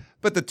side. Yeah.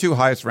 But the 2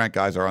 highest ranked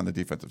guys are on the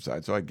defensive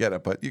side. So I get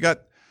it. But you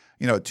got,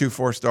 2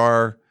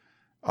 4-star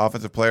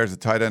offensive players, a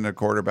tight end and a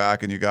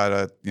quarterback, and you got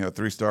a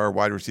 3-star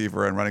wide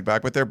receiver and running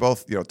back. But they're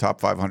both, top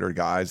 500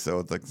 guys. So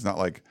it's not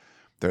like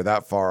they're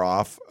that far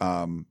off.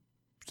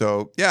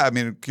 So yeah,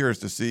 I'm curious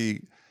to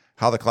see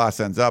how the class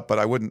ends up.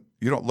 But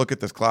you don't look at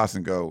this class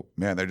and go,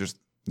 man, they're just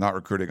not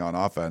recruiting on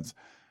offense.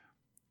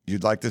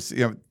 You'd like to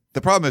see,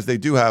 the problem is they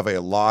do have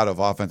a lot of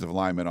offensive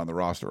linemen on the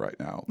roster right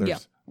now.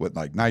 There's with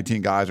like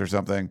 19 guys or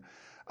something.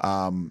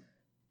 And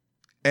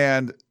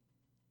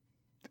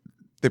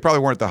they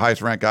probably weren't the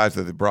highest ranked guys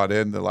that they brought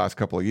in the last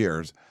couple of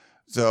years.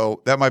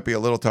 So that might be a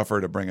little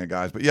tougher to bring in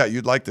guys. But yeah,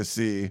 you'd like to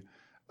see,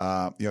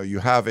 you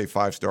have a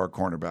 5-star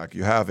cornerback.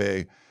 You have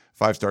a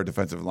 5-star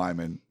defensive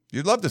lineman.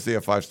 You'd love to see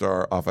a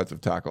 5-star offensive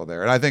tackle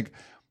there. And I think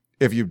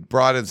if you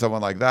brought in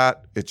someone like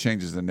that, it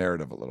changes the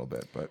narrative a little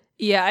bit. But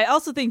yeah, I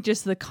also think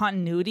just the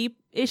continuity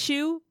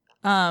issue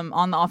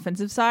on the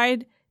offensive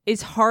side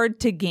is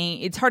hard to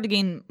gain. It's hard to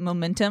gain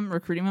momentum,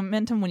 recruiting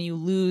momentum, when you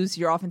lose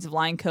your offensive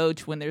line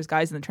coach, when there's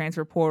guys in the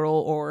transfer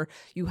portal, or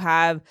you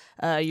have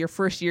your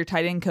first-year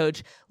tight end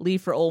coach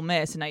leave for Ole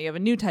Miss, and now you have a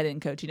new tight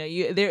end coach.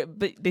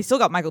 But they still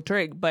got Michael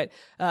Trigg, but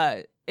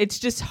it's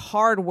just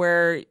hard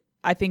where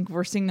I think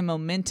we're seeing the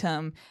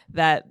momentum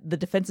that the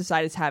defensive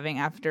side is having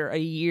after a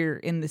year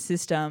in the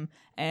system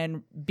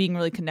and being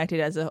really connected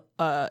as a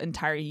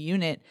entire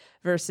unit,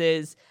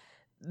 versus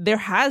there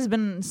has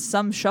been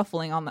some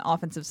shuffling on the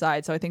offensive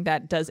side. So I think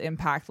that does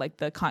impact like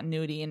the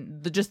continuity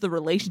and just the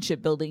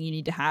relationship building you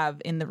need to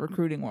have in the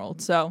recruiting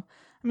world. So,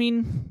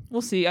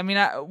 we'll see.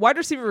 Wide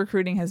receiver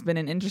recruiting has been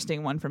an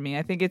interesting one for me.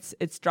 I think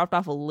it's dropped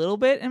off a little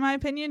bit in my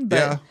opinion,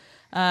 but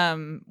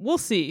we'll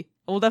see.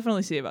 We'll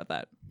definitely see about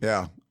that.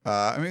 Yeah.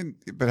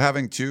 But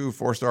having 2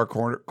 4-star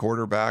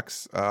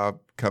quarterbacks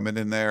coming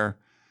in there,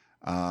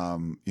 you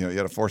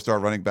had a 4-star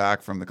running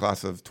back from the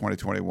class of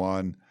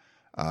 2021.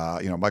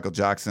 Michael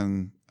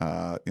Jackson,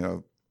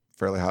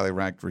 fairly highly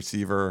ranked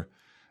receiver.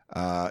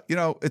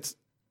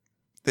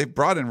 They've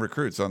brought in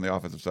recruits on the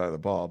offensive side of the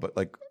ball, but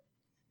like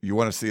you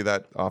want to see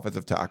that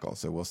offensive tackle.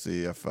 So we'll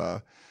see if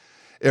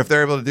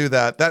they're able to do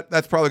that.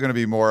 That's probably going to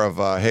be more of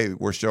hey,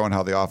 we're showing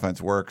how the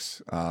offense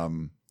works.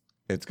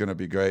 It's going to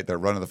be great. They're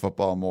running the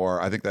football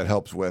more. I think that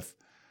helps with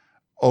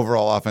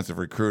overall offensive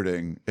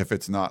recruiting if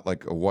it's not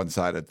like a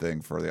one-sided thing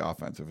for the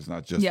offense. If it's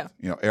not just,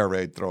 air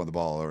raid, throwing the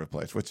ball all over the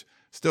place, which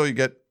still you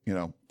get,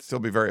 still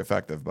be very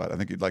effective. But I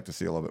think you'd like to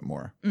see a little bit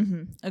more.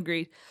 Mm-hmm.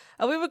 Agreed.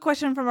 We have a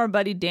question from our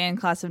buddy Dan,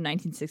 class of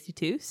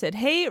 1962. Said,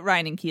 hey,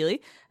 Ryan and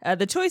Keely,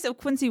 the choice of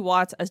Quincy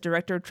Watts as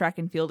director of track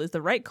and field is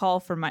the right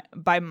call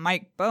by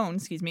Mike Bone.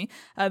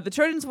 The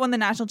Trojans won the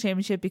national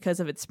championship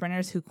because of its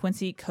sprinters who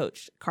Quincy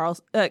coached.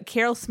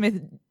 Carol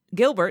Smith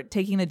Gilbert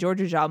taking the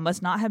Georgia job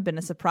must not have been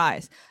a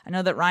surprise. I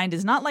know that Ryan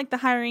does not like the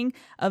hiring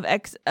of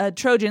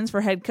ex-Trojans for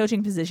head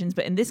coaching positions,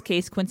 but in this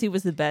case, Quincy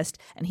was the best,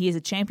 and he is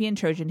a champion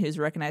Trojan who is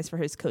recognized for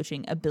his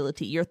coaching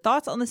ability. Your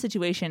thoughts on the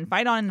situation?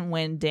 Fight on and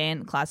win,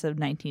 Dan, class of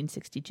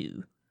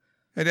 1962.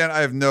 Hey Dan,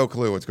 I have no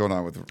clue what's going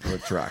on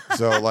with track.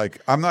 So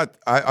like, I'm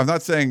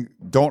not saying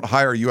don't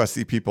hire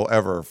USC people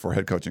ever for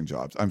head coaching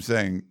jobs. I'm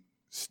saying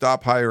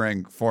stop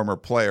hiring former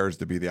players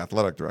to be the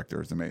athletic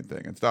director is the main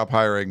thing, and stop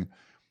hiring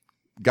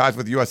guys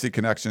with USC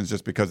connections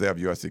just because they have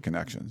USC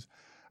connections.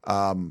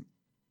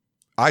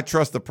 I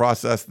trust the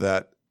process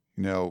that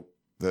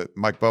that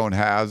Mike Bone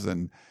has,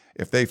 and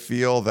if they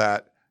feel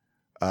that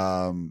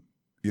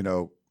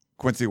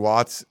Quincy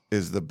Watts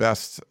is the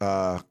best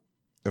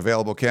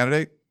available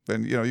candidate,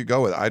 then you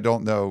go with it. I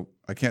don't know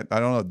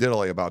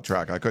diddly about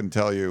track. I couldn't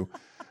tell you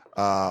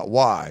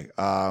why.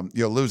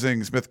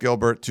 Losing Smith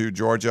Gilbert to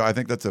Georgia, I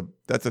think that's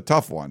a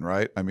tough one,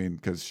 right? I mean,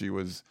 because she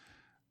was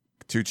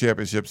 2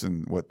 championships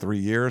in 3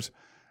 years.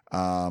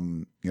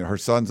 Her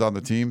son's on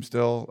the team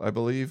still, I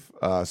believe.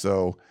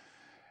 So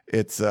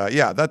it's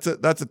that's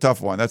a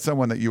tough one. That's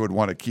someone that you would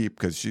want to keep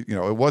because it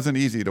wasn't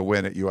easy to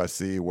win at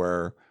USC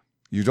where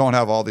you don't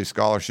have all these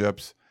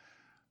scholarships.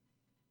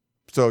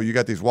 So you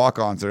got these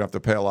walk-ons that have to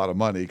pay a lot of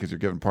money because you're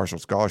giving partial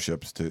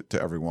scholarships to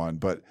everyone.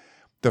 But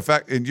the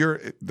fact, and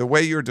the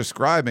way you're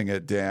describing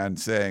it, Dan,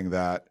 saying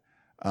that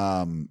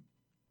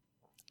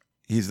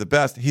he's the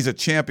best, he's a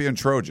champion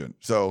Trojan.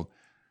 So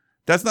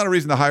that's not a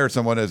reason to hire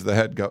someone as the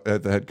head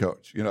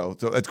coach.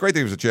 So it's great that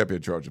he was a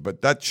champion Trojan,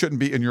 but that shouldn't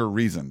be in your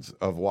reasons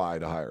of why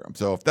to hire him.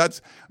 So if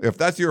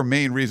that's your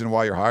main reason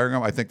why you're hiring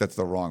him, I think that's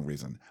the wrong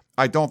reason.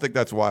 I don't think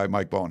that's why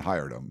Mike Bowen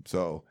hired him.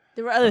 So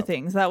there were other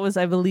things. That was,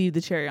 I believe,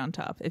 the cherry on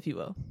top, if you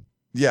will.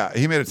 Yeah,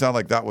 he made it sound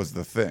like that was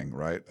the thing,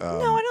 right?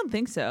 No, I don't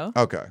think so.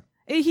 Okay.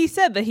 He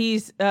said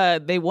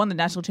that they won the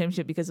national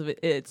championship because of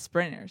its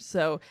sprinters.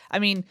 So, I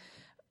mean,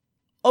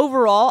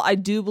 overall, I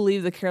do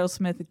believe the Carol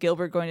Smith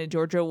Gilbert going to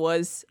Georgia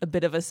was a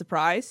bit of a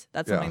surprise.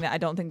 That's something that I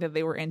don't think that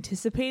they were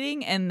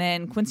anticipating. And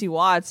then Quincy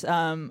Watts,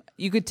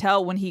 you could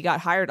tell when he got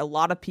hired, a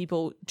lot of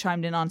people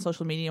chimed in on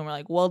social media and were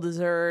like, well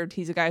deserved.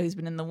 He's a guy who's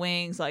been in the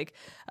wings.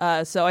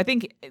 So I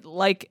think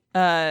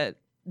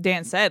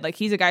Dan said,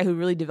 he's a guy who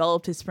really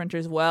developed his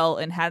sprinters well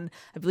and had,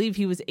 I believe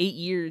he was 8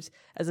 years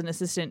as an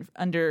assistant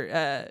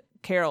under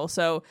Carol.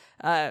 So,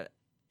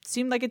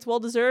 seemed like it's well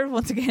deserved.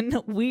 Once again,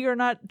 we are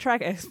not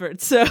track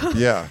experts, so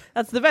yeah,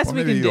 that's the best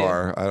we can do. Maybe you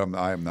are.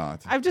 I am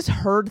not. I've just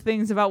heard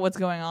things about what's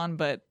going on,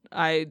 but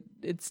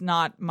it's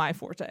not my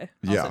forte.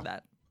 I'll say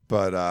that.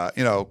 But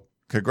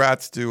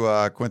congrats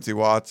to Quincy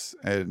Watts,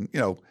 and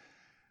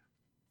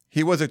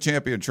he was a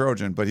champion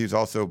Trojan, but he's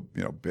also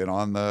been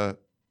on the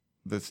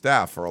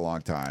staff for a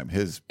long time.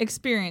 His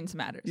experience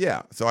matters.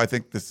 Yeah, so I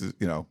think this is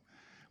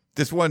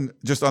this one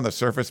just on the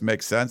surface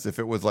makes sense. If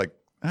it was like,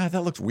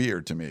 that looks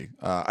weird to me.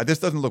 This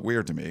doesn't look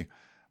weird to me,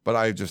 but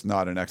I'm just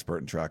not an expert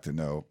in track to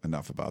know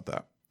enough about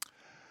that.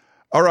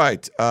 All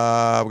right.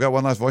 We got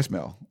one last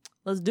voicemail.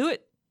 Let's do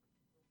it.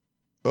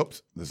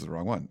 Oops, this is the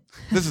wrong one.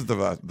 This is the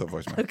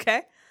voicemail.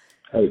 Okay.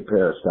 Hey,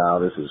 Peristyle,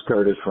 this is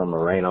Curtis from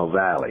Moreno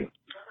Valley.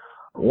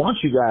 I want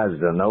you guys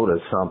to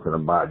notice something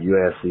about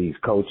USC's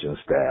coaching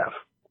staff.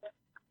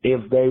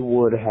 If they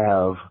would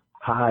have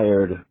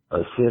hired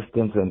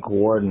assistants and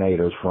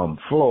coordinators from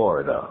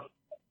Florida,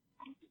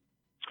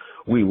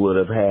 we would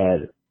have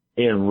had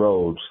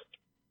inroads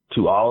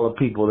to all the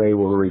people they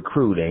were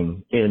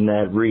recruiting in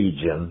that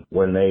region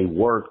when they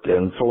worked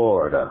in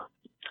Florida.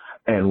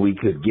 And we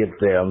could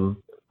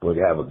would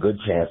have a good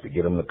chance to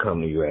get them to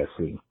come to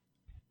USC.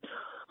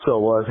 So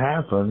what's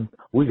happened,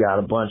 we got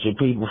a bunch of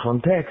people from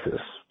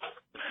Texas.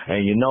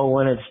 And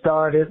when it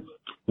started?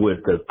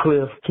 With the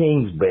Cliff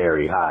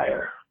Kingsbury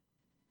hire.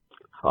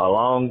 A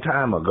long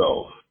time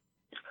ago.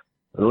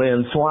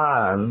 Lynn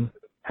Swan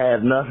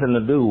had nothing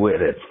to do with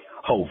it.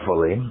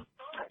 Hopefully,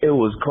 it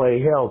was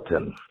Clay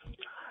Helton.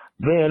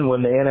 Then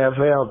when the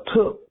NFL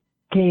took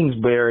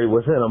Kingsbury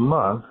within a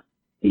month,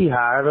 he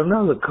hired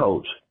another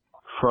coach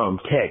from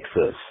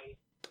Texas.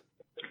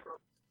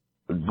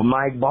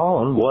 Mike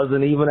Bowen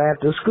wasn't even at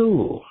the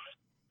school.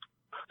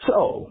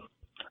 So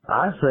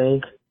I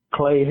think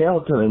Clay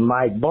Helton and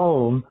Mike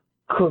Bowen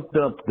cooked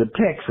up the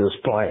Texas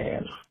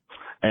plan.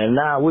 And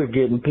now we're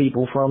getting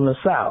people from the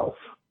South.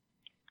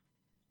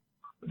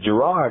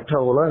 Gerard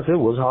told us it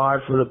was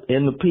hard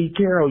in the Pete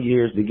Carroll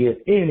years to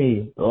get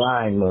any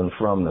linemen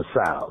from the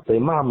South. They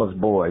mama's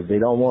boys. They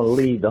don't want to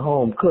leave the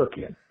home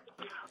cooking.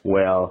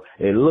 Well,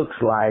 it looks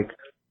like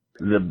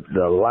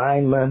the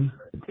linemen,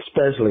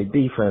 especially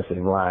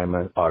defensive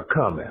linemen, are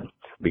coming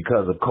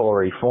because of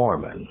Corey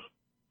Foreman.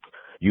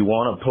 You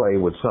want to play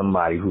with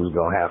somebody who's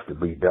going to have to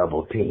be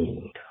double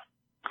teamed.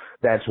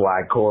 That's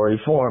why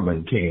Corey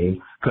Foreman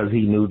came, because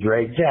he knew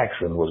Drake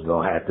Jackson was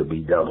going to have to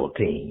be double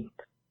teamed.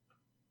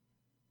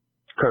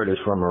 Curtis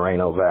from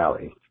Moreno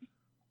Valley.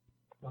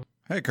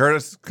 Hey,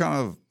 Curtis, kind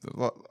of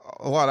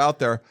a lot out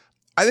there.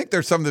 I think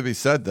there's something to be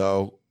said,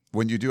 though,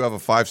 when you do have a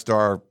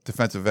 5-star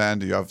defensive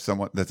end, you have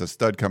someone that's a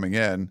stud coming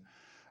in.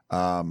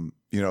 It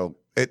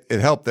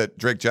helped that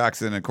Drake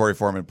Jackson and Corey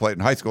Foreman played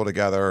in high school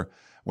together.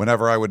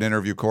 Whenever I would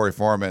interview Corey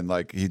Foreman,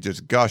 he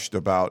just gushed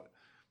about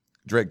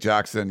Drake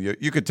Jackson.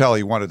 You could tell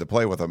he wanted to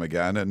play with him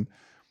again, and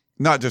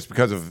not just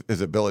because of his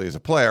ability as a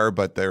player,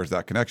 but there's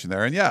that connection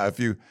there. And yeah,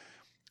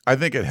 I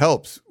think it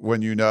helps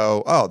when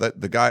that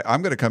the guy,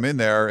 I'm going to come in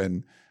there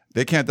and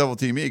they can't double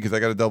team me because I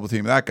got to double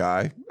team that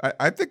guy.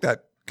 I think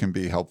that can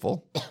be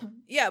helpful.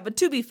 Yeah, but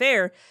to be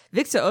fair,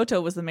 Victor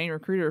Otto was the main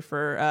recruiter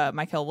for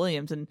Michael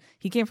Williams, and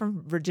he came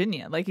from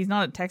Virginia. He's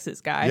not a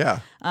Texas guy. Yeah.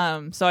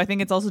 So I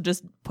think it's also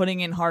just putting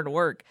in hard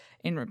work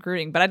in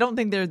recruiting. But I don't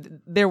think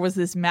there was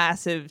this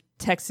massive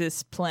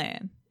Texas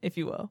plan, if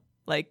you will.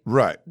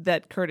 right.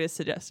 that Curtis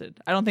suggested.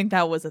 I don't think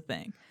that was a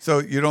thing. So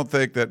you don't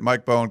think that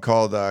Mike Bowen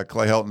called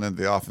Clay Helton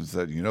into the office and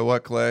said, you know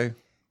what, Clay?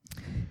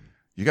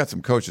 You got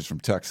some coaches from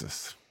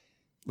Texas.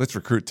 Let's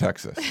recruit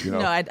Texas. You know?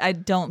 No, I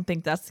don't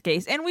think that's the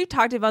case. And we've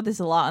talked about this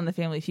a lot on the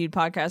Family Feud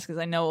podcast because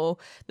I know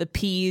the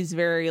P is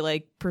very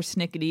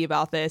persnickety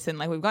about this. And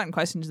we've gotten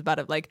questions about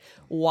it.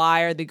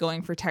 Why are they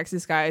going for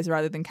Texas guys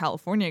rather than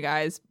California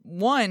guys?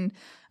 One,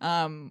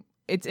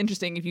 it's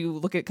interesting if you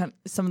look at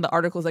some of the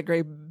articles that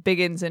Greg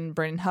Biggins and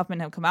Brendan Huffman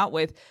have come out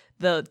with.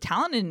 The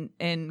talent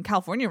in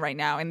California right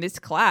now in this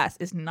class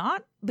is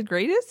not the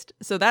greatest.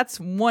 So that's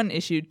one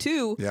issue.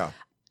 Two, yeah.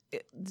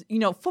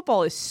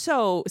 Football is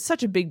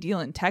such a big deal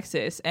in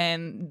Texas.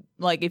 And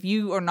if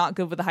you are not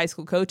good with the high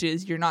school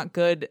coaches, you're not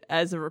good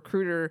as a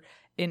recruiter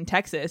in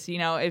Texas.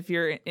 If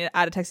you're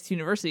at a Texas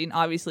university, and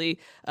obviously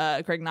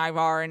Craig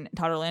Nivar and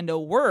Todd Orlando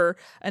were.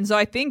 And so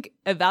I think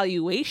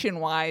evaluation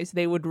wise,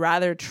 they would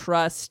rather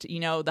trust,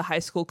 the high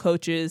school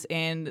coaches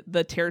and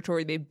the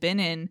territory they've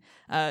been in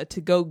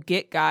to go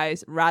get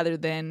guys rather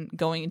than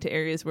going into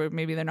areas where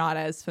maybe they're not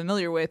as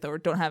familiar with or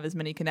don't have as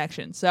many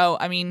connections. So,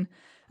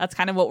 that's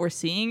kind of what we're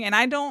seeing. And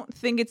I don't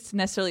think it's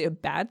necessarily a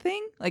bad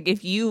thing.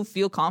 If you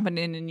feel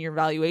confident in your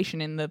evaluation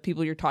and the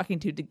people you're talking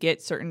to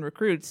get certain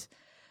recruits,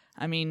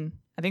 I think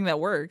that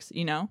works,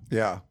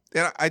 Yeah.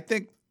 And I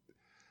think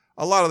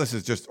a lot of this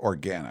is just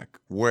organic,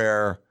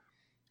 where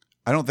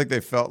I don't think they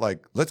felt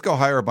like, let's go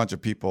hire a bunch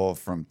of people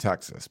from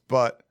Texas.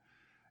 But,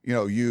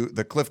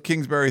 the Cliff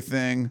Kingsbury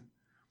thing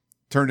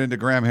turned into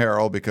Graham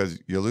Harrell because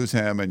you lose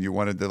him and you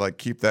wanted to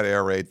keep that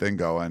air raid thing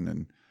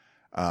going.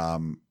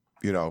 And,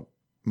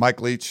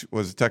 Mike Leach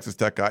was a Texas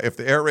Tech guy. If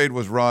the air raid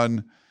was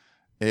run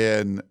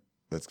in,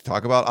 let's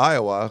talk about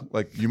Iowa,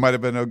 you might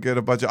have been able to get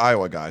a bunch of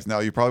Iowa guys.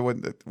 Now, you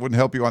probably wouldn't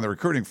help you on the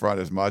recruiting front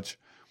as much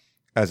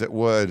as it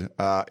would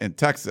in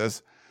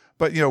Texas.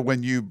 But,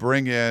 when you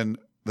bring in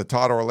the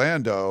Todd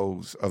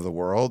Orlandos of the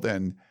world,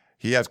 and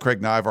he has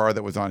Craig Nivar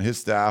that was on his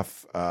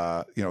staff,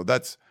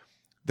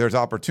 there's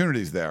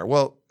opportunities there.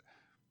 Well,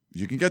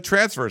 you can get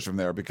transfers from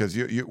there because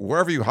you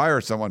wherever you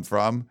hire someone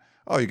from,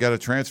 you got a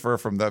transfer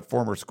from that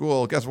former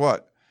school. Guess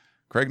what?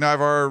 Craig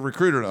Nivar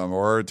recruited him,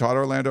 or Todd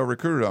Orlando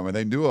recruited him, and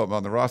they knew him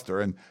on the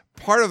roster. And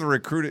part of the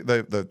recruiting,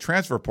 the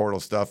transfer portal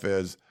stuff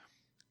is,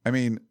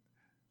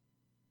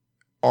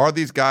 are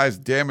these guys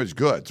damaged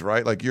goods,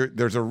 right?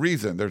 There's a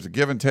reason, there's a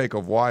give and take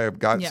of why I've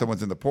got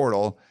someone's in the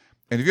portal.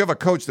 And if you have a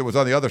coach that was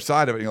on the other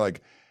side of it, and you're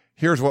like,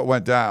 here's what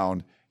went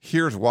down,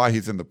 here's why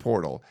he's in the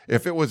portal.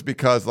 If it was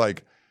because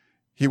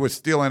he was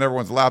stealing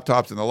everyone's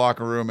laptops in the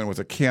locker room and was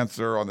a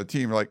cancer on the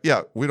team, you're like,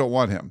 yeah, we don't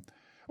want him.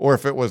 Or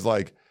if it was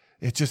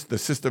the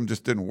system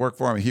just didn't work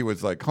for him, he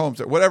was home,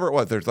 whatever it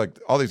was, there's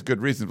all these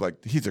good reasons,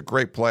 he's a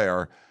great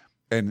player,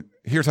 and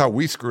here's how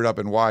we screwed up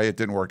and why it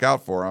didn't work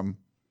out for him.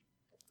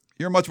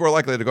 You're much more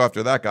likely to go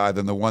after that guy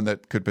than the one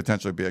that could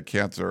potentially be a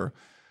cancer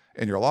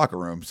in your locker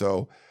room.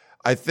 So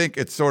I think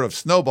it's sort of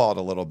snowballed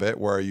a little bit,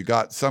 where you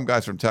got some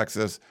guys from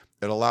Texas.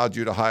 It allowed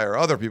you to hire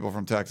other people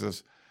from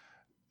Texas.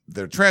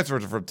 Their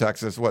transfers are from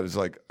Texas. What is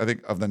I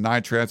think of the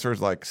 9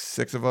 transfers,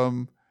 6 of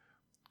them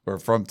were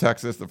from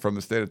Texas, from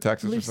the state of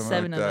Texas, at least or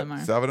something 7 like of that. them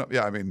are. 7 of them.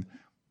 Yeah,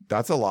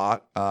 that's a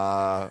lot.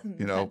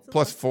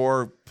 Plus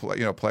 4,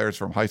 players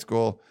from high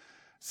school.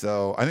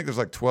 So I think there's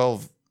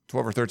 12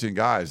 or 13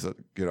 guys that,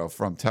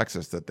 from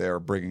Texas that they're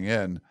bringing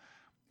in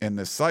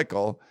this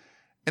cycle.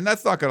 And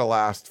that's not going to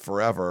last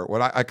forever.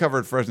 When I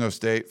covered Fresno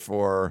State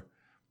for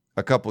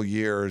a couple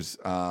years,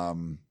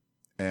 when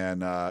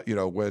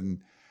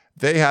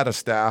they had a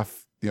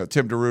staff,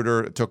 Tim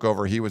DeRuyter took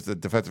over. He was the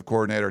defensive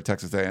coordinator at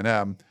Texas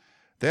A&M.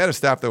 They had a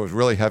staff that was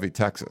really heavy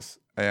Texas.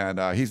 And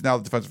he's now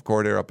the defensive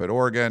coordinator up at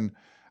Oregon.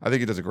 I think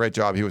he does a great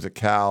job. He was at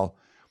Cal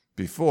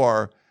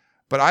before.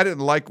 But I didn't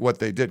like what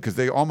they did because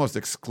they almost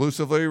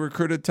exclusively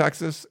recruited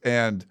Texas.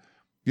 And,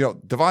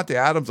 Devontae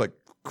Adams,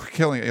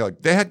 killing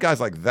it. They had guys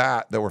like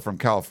that were from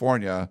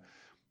California.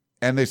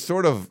 And they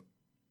sort of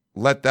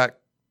let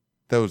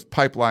those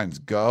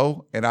pipelines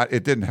go. And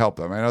it didn't help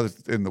them. I know this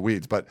is in the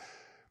weeds, but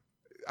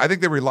I think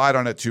they relied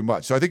on it too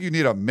much. So I think you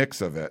need a mix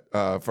of it.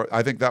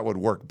 I think that would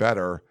work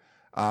better.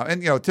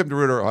 And Tim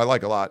DeRuyter, I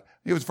like a lot.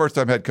 He was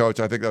first-time head coach.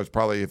 I think that was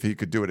probably, if he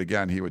could do it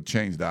again, he would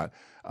change that.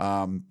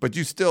 But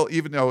you still,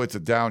 even though it's a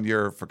down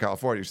year for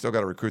California, you still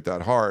got to recruit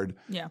that hard.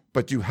 Yeah.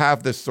 But you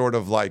have this sort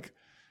of I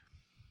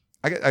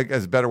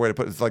guess a better way to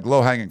put it, it's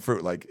low-hanging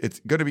fruit. It's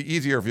going to be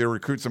easier if you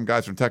recruit some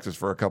guys from Texas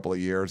for a couple of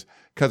years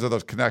because of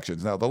those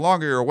connections. Now, the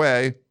longer you're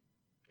away,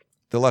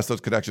 the less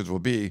those connections will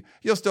be.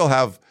 You'll still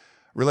have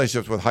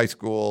relationships with high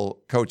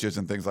school coaches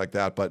and things like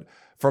that. But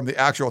from the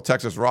actual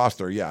Texas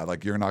roster,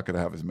 you're not going to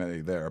have as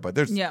many there. But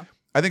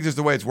I think just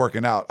the way it's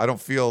working out, I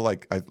don't feel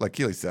like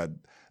Keely said,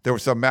 there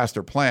was some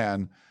master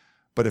plan.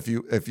 But if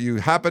you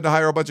happen to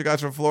hire a bunch of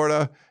guys from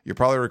Florida, you're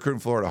probably recruiting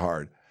Florida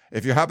hard.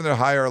 If you happen to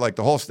hire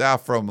the whole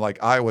staff from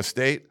Iowa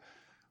State,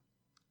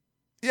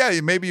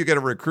 maybe you get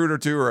a recruit or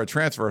two or a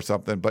transfer or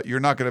something, but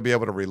you're not going to be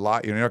able to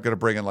rely. You're not going to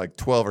bring in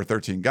 12 or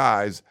 13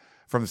 guys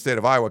from the state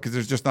of Iowa because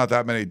there's just not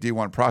that many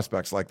D1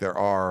 prospects like there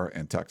are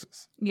in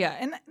Texas. Yeah,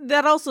 and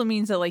that also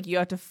means that like you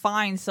have to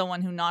find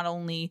someone who not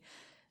only,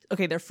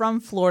 okay, they're from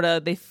Florida,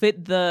 they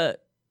fit the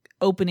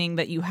opening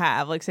that you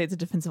have, like say it's a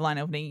defensive line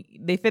opening,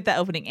 they fit that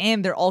opening,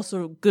 and they're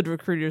also good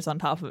recruiters on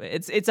top of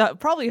it. It's a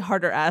probably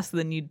harder ask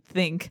than you'd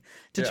think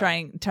to try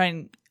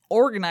and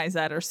organize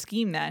that or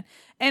scheme that.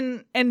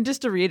 And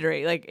just to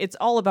reiterate, like it's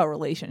all about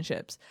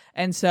relationships.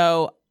 And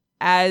so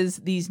as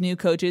these new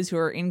coaches who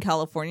are in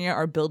California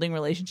are building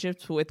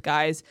relationships with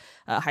guys,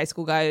 high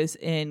school guys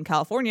in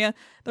California,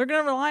 they're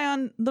going to rely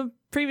on the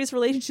previous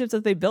relationships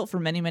that they built for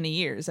many, many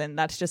years. And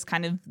that's just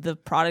kind of the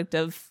product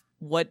of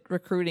what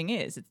recruiting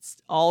is. It's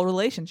all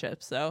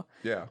relationships. So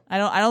yeah, I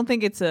don't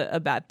think it's a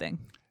bad thing.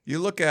 You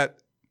look at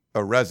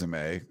a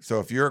resume. So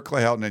if you're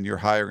Clay Helton and you're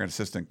hiring an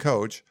assistant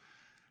coach,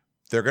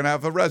 they're going to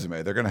have a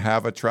resume. They're going to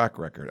have a track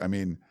record. I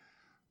mean,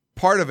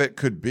 part of it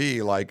could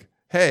be like,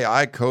 hey,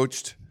 I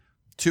coached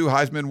 2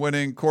 Heisman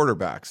winning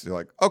quarterbacks. You're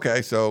like,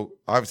 okay, so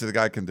obviously the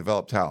guy can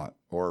develop talent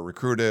or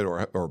recruit it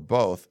or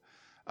both.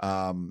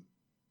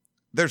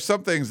 There's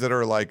some things that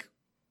are like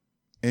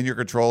in your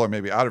control or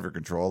maybe out of your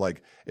control.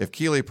 Like if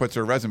Keely puts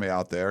her resume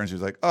out there and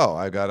she's like, oh,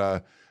 I got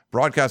a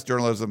broadcast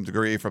journalism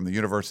degree from the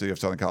University of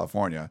Southern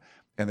California,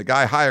 and the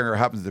guy hiring her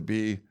happens to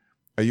be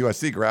a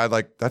USC grad,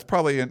 like that's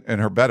probably in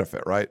her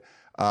benefit, right?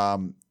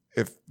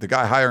 If the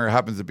guy hiring her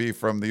happens to be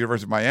from the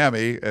University of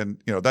Miami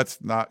and,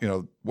 that's not,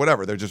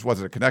 whatever, there just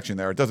wasn't a connection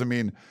there. It doesn't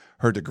mean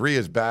her degree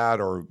is bad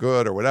or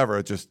good or whatever.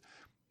 It just,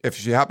 if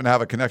she happened to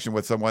have a connection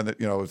with someone that,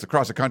 is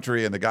across the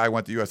country and the guy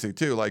went to USC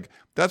too, like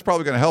that's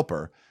probably going to help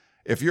her.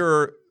 If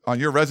you're on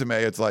your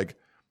resume, it's like,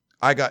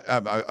 I'm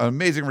an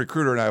amazing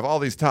recruiter and I have all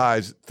these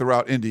ties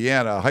throughout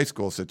Indiana high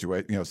school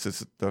situation,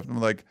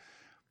 I'm like,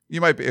 you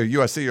might be a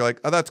USC, you're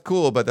like, oh, that's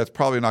cool, but that's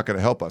probably not going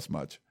to help us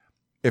much.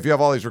 If you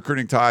have all these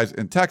recruiting ties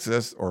in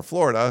Texas or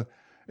Florida,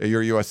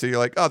 you're USC, you're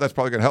like, oh, that's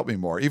probably going to help me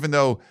more. Even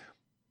though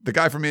the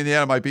guy from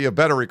Indiana might be a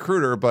better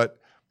recruiter, but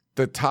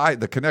the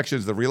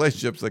connections, the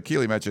relationships that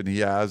Keely mentioned he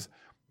has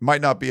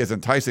might not be as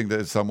enticing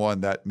to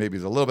someone that maybe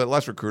is a little bit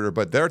less recruiter,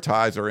 but their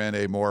ties are in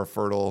a more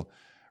fertile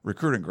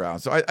recruiting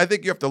ground. So I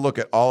think you have to look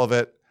at all of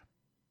it.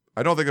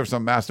 I don't think there's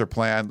some master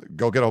plan.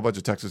 Go get a whole bunch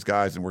of Texas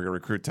guys and we're going to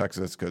recruit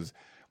Texas because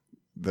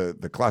the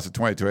class of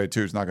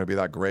 2282 is not going to be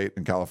that great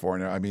in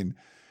California. I mean,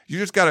 you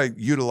just got to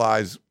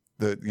utilize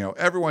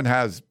everyone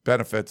has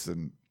benefits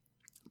and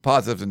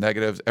positives and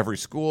negatives. Every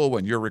school,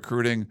 when you're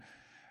recruiting,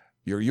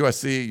 you're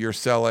USC, you're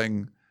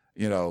selling,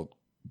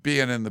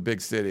 being in the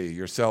big city,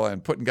 you're selling,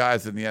 putting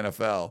guys in the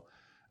NFL.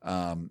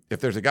 If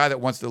there's a guy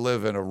that wants to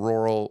live in a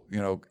rural,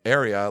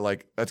 area,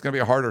 like that's going to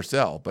be a harder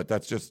sell, but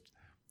that's just,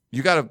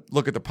 you got to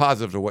look at the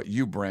positives of what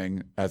you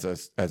bring as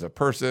a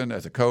person,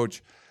 as a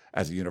coach,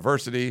 as a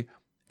university,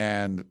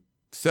 and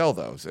sell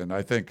those. And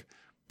I think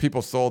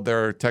people sold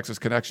their Texas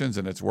connections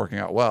and it's working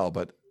out well,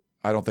 but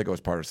I don't think it was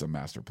part of some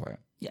master plan.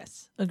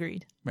 Yes,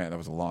 agreed. Man, that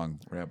was a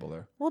long ramble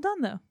there. Well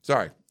done, though.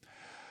 Sorry.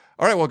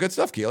 All right, well, good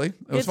stuff, Keely. It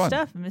was fun.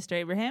 Good stuff, Mr.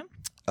 Abraham.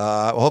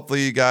 Well,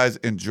 hopefully you guys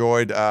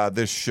enjoyed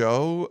this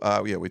show.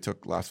 We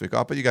took last week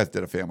off, but you guys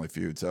did a Family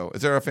Feud. So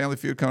is there a Family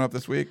Feud coming up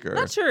this week? Or?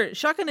 Not sure.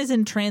 Shotgun is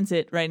in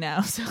transit right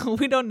now, so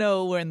we don't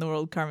know where in the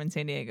world Carmen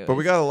Sandiego is. But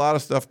we got a lot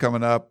of stuff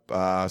coming up.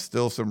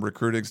 Still some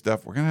recruiting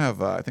stuff. We're going to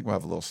have, I think we'll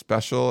have a little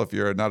special. If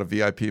you're not a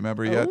VIP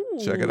member yet,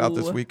 check it out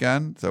this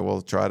weekend. So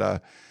we'll try to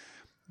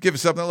give you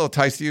something a little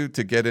entice you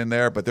to get in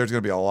there. But there's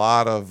going to be a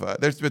lot of,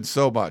 there's been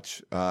so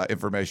much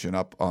information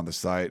up on the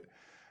site.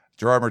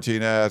 Gerard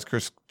Martinez,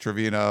 Chris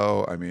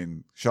Trevino,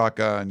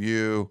 Shotgun,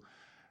 you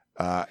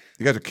guys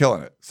are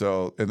killing it.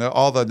 So, and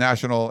all the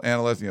national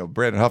analysts,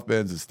 Brandon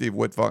Huffmans and Steve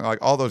Whitfong, like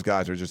all those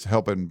guys are just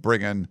helping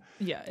bring in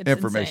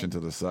information to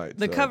the site.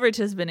 The coverage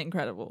has been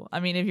incredible. I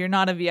mean, if you're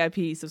not a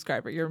VIP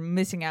subscriber, you're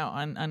missing out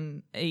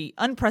on a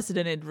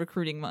unprecedented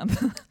recruiting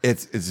month.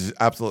 It's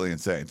absolutely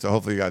insane. So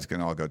hopefully you guys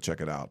can all go check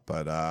it out.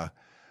 But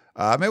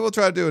maybe we'll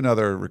try to do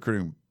another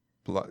recruiting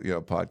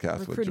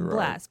podcast with Gerard.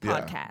 Blast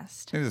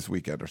podcast. Maybe this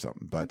weekend or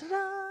something. But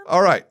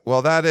all right.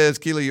 Well, that is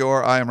Keely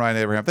Orr. I am Ryan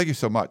Abraham. Thank you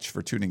so much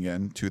for tuning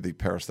in to the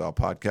Peristyle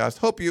Podcast.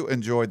 Hope you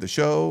enjoyed the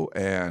show,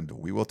 and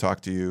we will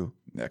talk to you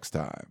next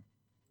time.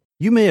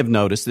 You may have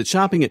noticed that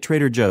shopping at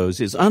Trader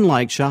Joe's is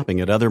unlike shopping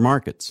at other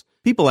markets.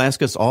 People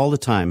ask us all the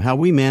time how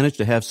we manage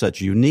to have such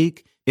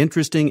unique,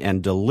 interesting,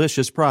 and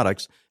delicious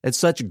products at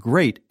such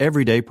great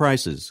everyday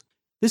prices.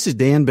 This is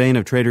Dan Bain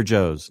of Trader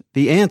Joe's.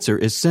 The answer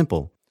is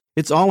simple.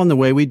 It's all in the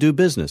way we do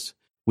business.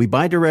 We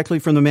buy directly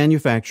from the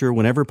manufacturer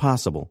whenever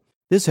possible.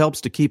 This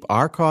helps to keep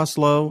our costs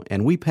low,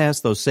 and we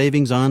pass those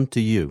savings on to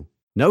you.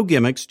 No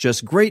gimmicks,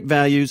 just great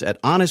values at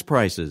honest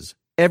prices.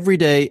 Every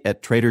day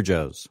at Trader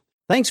Joe's.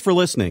 Thanks for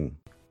listening.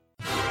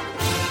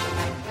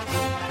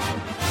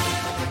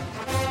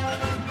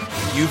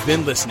 You've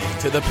been listening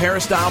to the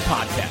Peristyle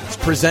Podcast,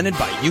 presented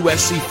by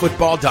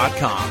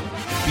USCFootball.com.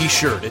 Be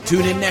sure to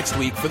tune in next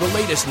week for the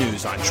latest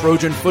news on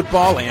Trojan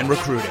football and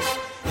recruiting.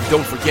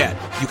 Don't forget,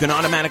 you can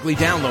automatically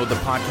download the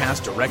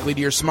podcast directly to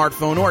your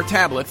smartphone or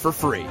tablet for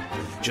free.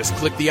 Just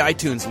click the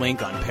iTunes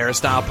link on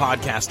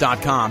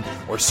peristylepodcast.com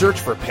or search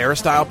for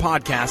Peristyle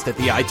Podcast at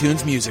the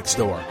iTunes Music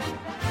Store.